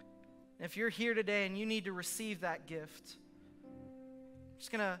 And if you're here today and you need to receive that gift, I'm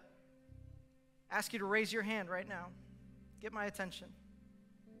just going to ask you to raise your hand right now. Get my attention.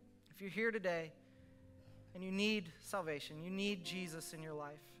 If you're here today and you need salvation, you need Jesus in your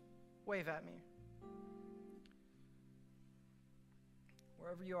life, wave at me.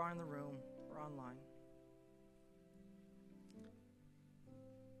 Wherever you are in the room or online.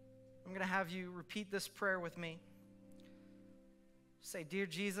 I'm going to have you repeat this prayer with me. Say, "Dear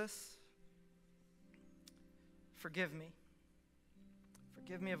Jesus, forgive me.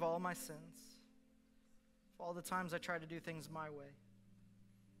 Forgive me of all my sins, of all the times I tried to do things my way.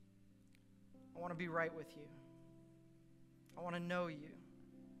 I want to be right with you. I want to know you.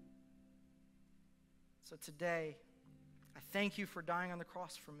 So today, I thank you for dying on the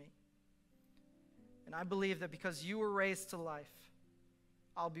cross for me. And I believe that because you were raised to life,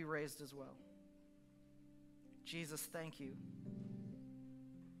 I'll be raised as well. Jesus, thank you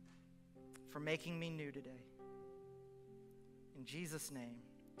for making me new today. In Jesus' name,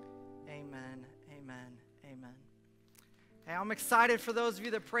 amen, amen, amen." Hey, I'm excited for those of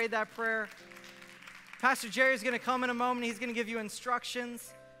you that prayed that prayer. Pastor Jerry's going to come in a moment. He's going to give you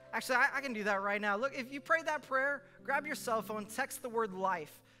instructions. Actually, I can do that right now. Look, if you prayed that prayer, grab your cell phone, text the word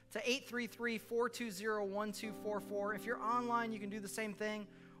LIFE to 833-420-1244. If you're online, you can do the same thing,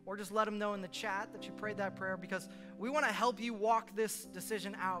 or just let them know in the chat that you prayed that prayer, because we want to help you walk this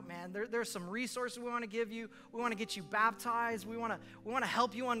decision out, man. There's some resources we want to give you. We want to get you baptized. We want to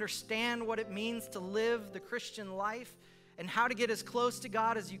help you understand what it means to live the Christian life and how to get as close to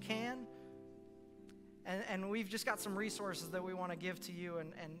God as you can. And we've just got some resources that we want to give to you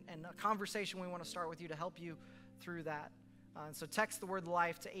and a conversation we want to start with you to help you through that. So text the word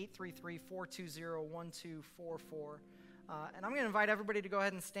LIFE to 833-420-1244. And I'm going to invite everybody to go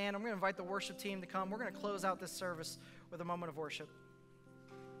ahead and stand. I'm going to invite the worship team to come. We're going to close out this service with a moment of worship.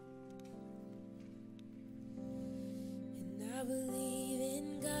 And I believe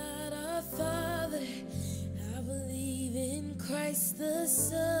in God our Father. I believe in Christ the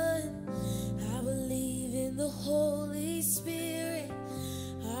Son. I believe in the Holy Spirit.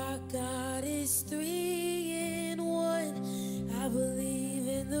 Our God is 3 in 1. I believe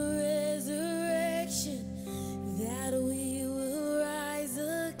in the resurrection, that we will rise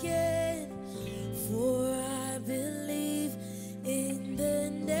again. For I believe in the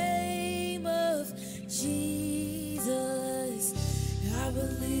name of Jesus. I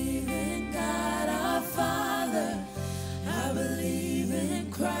believe in God our Father. I believe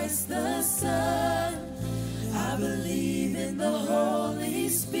in Christ the Son. I believe in the Holy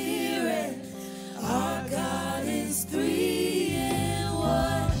Spirit. Our God is 3 in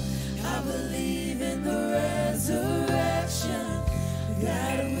 1. I believe in the resurrection,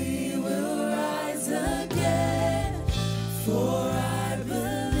 that we will rise again. For I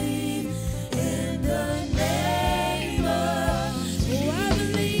believe in the name of, oh, I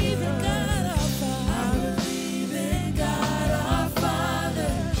believe in God our Father. I believe in God our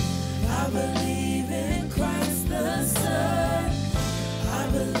Father. I believe in Christ the Son. I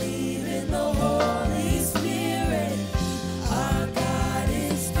believe in the Holy Spirit. Our God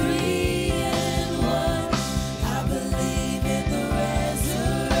is 3 in 1. I believe in the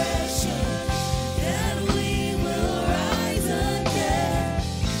resurrection, that we will rise again.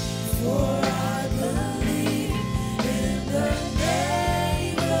 For I believe in the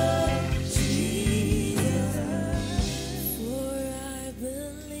name of Jesus. For I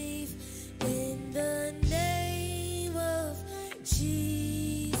believe in the name of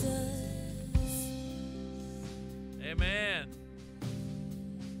Jesus. Amen.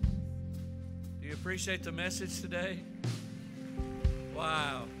 Do you appreciate the message today?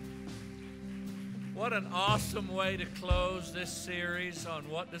 Wow. What an awesome way to close this series on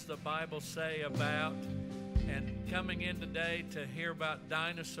what does the Bible say about. And coming in today to hear about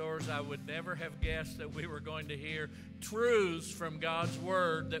dinosaurs, I would never have guessed that we were going to hear truths from God's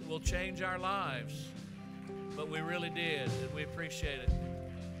Word that will change our lives. But we really did, and we appreciate it.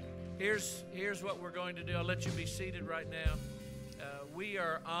 Here's what we're going to do. I'll let you be seated right now. We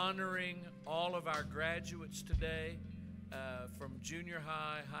are honoring all of our graduates today from junior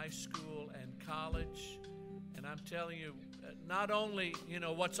high, high school, and college. And I'm telling you, not only,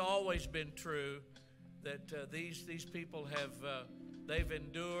 what's always been true, that these people have, they've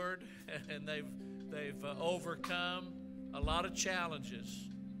endured and they've overcome a lot of challenges.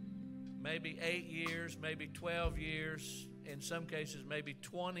 Maybe 8 years, maybe 12 years, in some cases maybe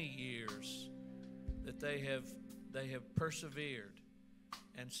 20 years, that they have persevered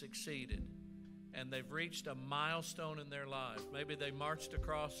and succeeded. and they've reached a milestone in their life. Maybe they marched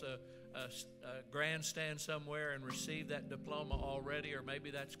across a grandstand somewhere and received that diploma already, or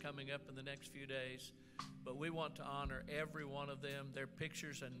maybe that's coming up in the next few days. But we want to honor every one of them. Their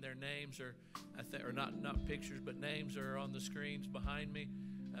pictures and their names are, or not pictures, but names are on the screens behind me.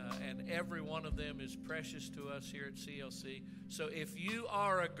 And every one of them is precious to us here at CLC. So if you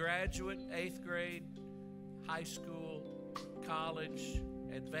are a graduate, 8th grade, high school, college,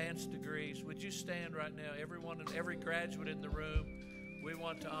 advanced degrees, would you stand right now? Every graduate in the room, we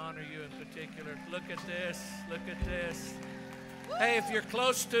want to honor you in particular. Look at this. Look at this. Hey, if you're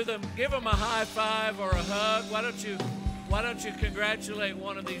close to them, give them a high five or a hug. Why don't you congratulate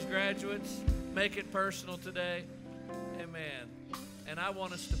one of these graduates? Make it personal today. Amen. And I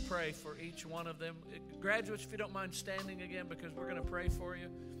want us to pray for each one of them. Graduates, if you don't mind standing again, because we're going to pray for you.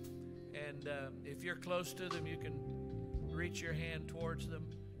 And if you're close to them, you can reach your hand towards them.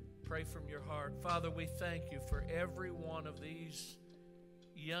 Pray from your heart. Father, we thank you for every one of these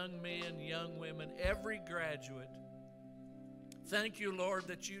young men, young women, every graduate. Thank you, Lord,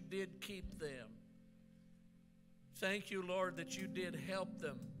 that you did keep them. Thank you, Lord, that you did help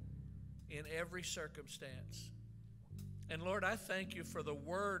them in every circumstance. And Lord, I thank you for the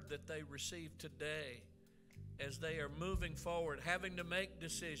word that they received today as they are moving forward, having to make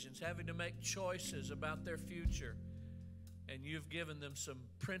decisions, having to make choices about their future. And you've given them some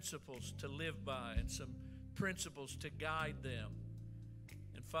principles to live by and some principles to guide them.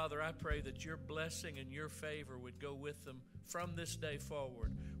 And Father, I pray that your blessing and your favor would go with them from this day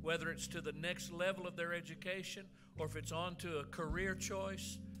forward, whether it's to the next level of their education or if it's on to a career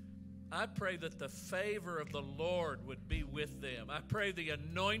choice. I pray that the favor of the Lord would be with them. I pray the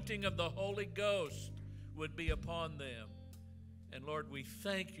anointing of the Holy Ghost would be upon them. And Lord, we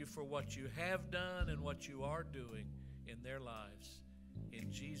thank you for what you have done and what you are doing in their lives.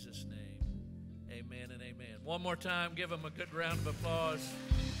 In Jesus' name, amen and amen. One more time, give them a good round of applause.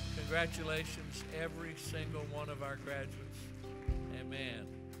 Congratulations, every single one of our graduates. Amen.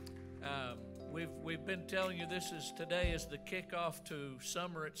 We've been telling you today is the kickoff to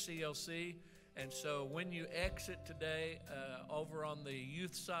summer at CLC. And so when you exit today, over on the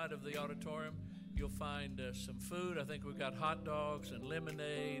youth side of the auditorium, you'll find some food. I think we've got hot dogs and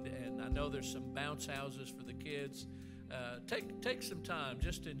lemonade, and I know there's some bounce houses for the kids. Take some time,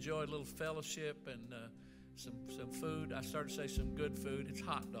 just enjoy a little fellowship and some food. I started to say some good food. It's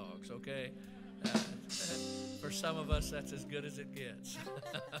hot dogs, okay? For some of us, that's as good as it gets.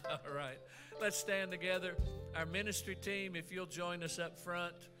 All right, let's stand together. Our ministry team, if you'll join us up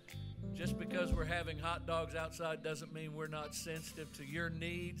front. Just because we're having hot dogs outside doesn't mean we're not sensitive to your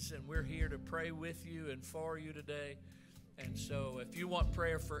needs, and we're here to pray with you and for you today. And so if you want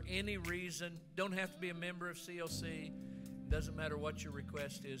prayer for any reason, don't have to be a member of CLC. Doesn't matter what your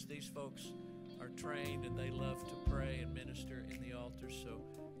request is. These folks are trained, and they love to pray and minister in the altar. So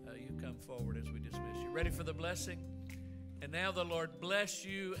you come forward as we dismiss you. Ready for the blessing? And now the Lord bless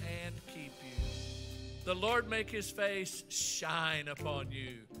you and keep you. The Lord make his face shine upon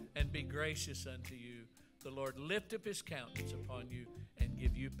you and be gracious unto you. The Lord lift up his countenance upon you and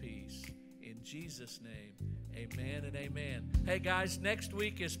give you peace. In Jesus' name, amen and amen. Hey guys, next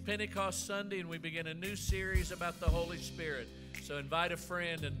week is Pentecost Sunday, and we begin a new series about the Holy Spirit. So invite a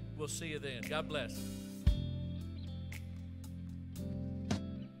friend, and we'll see you then. God bless.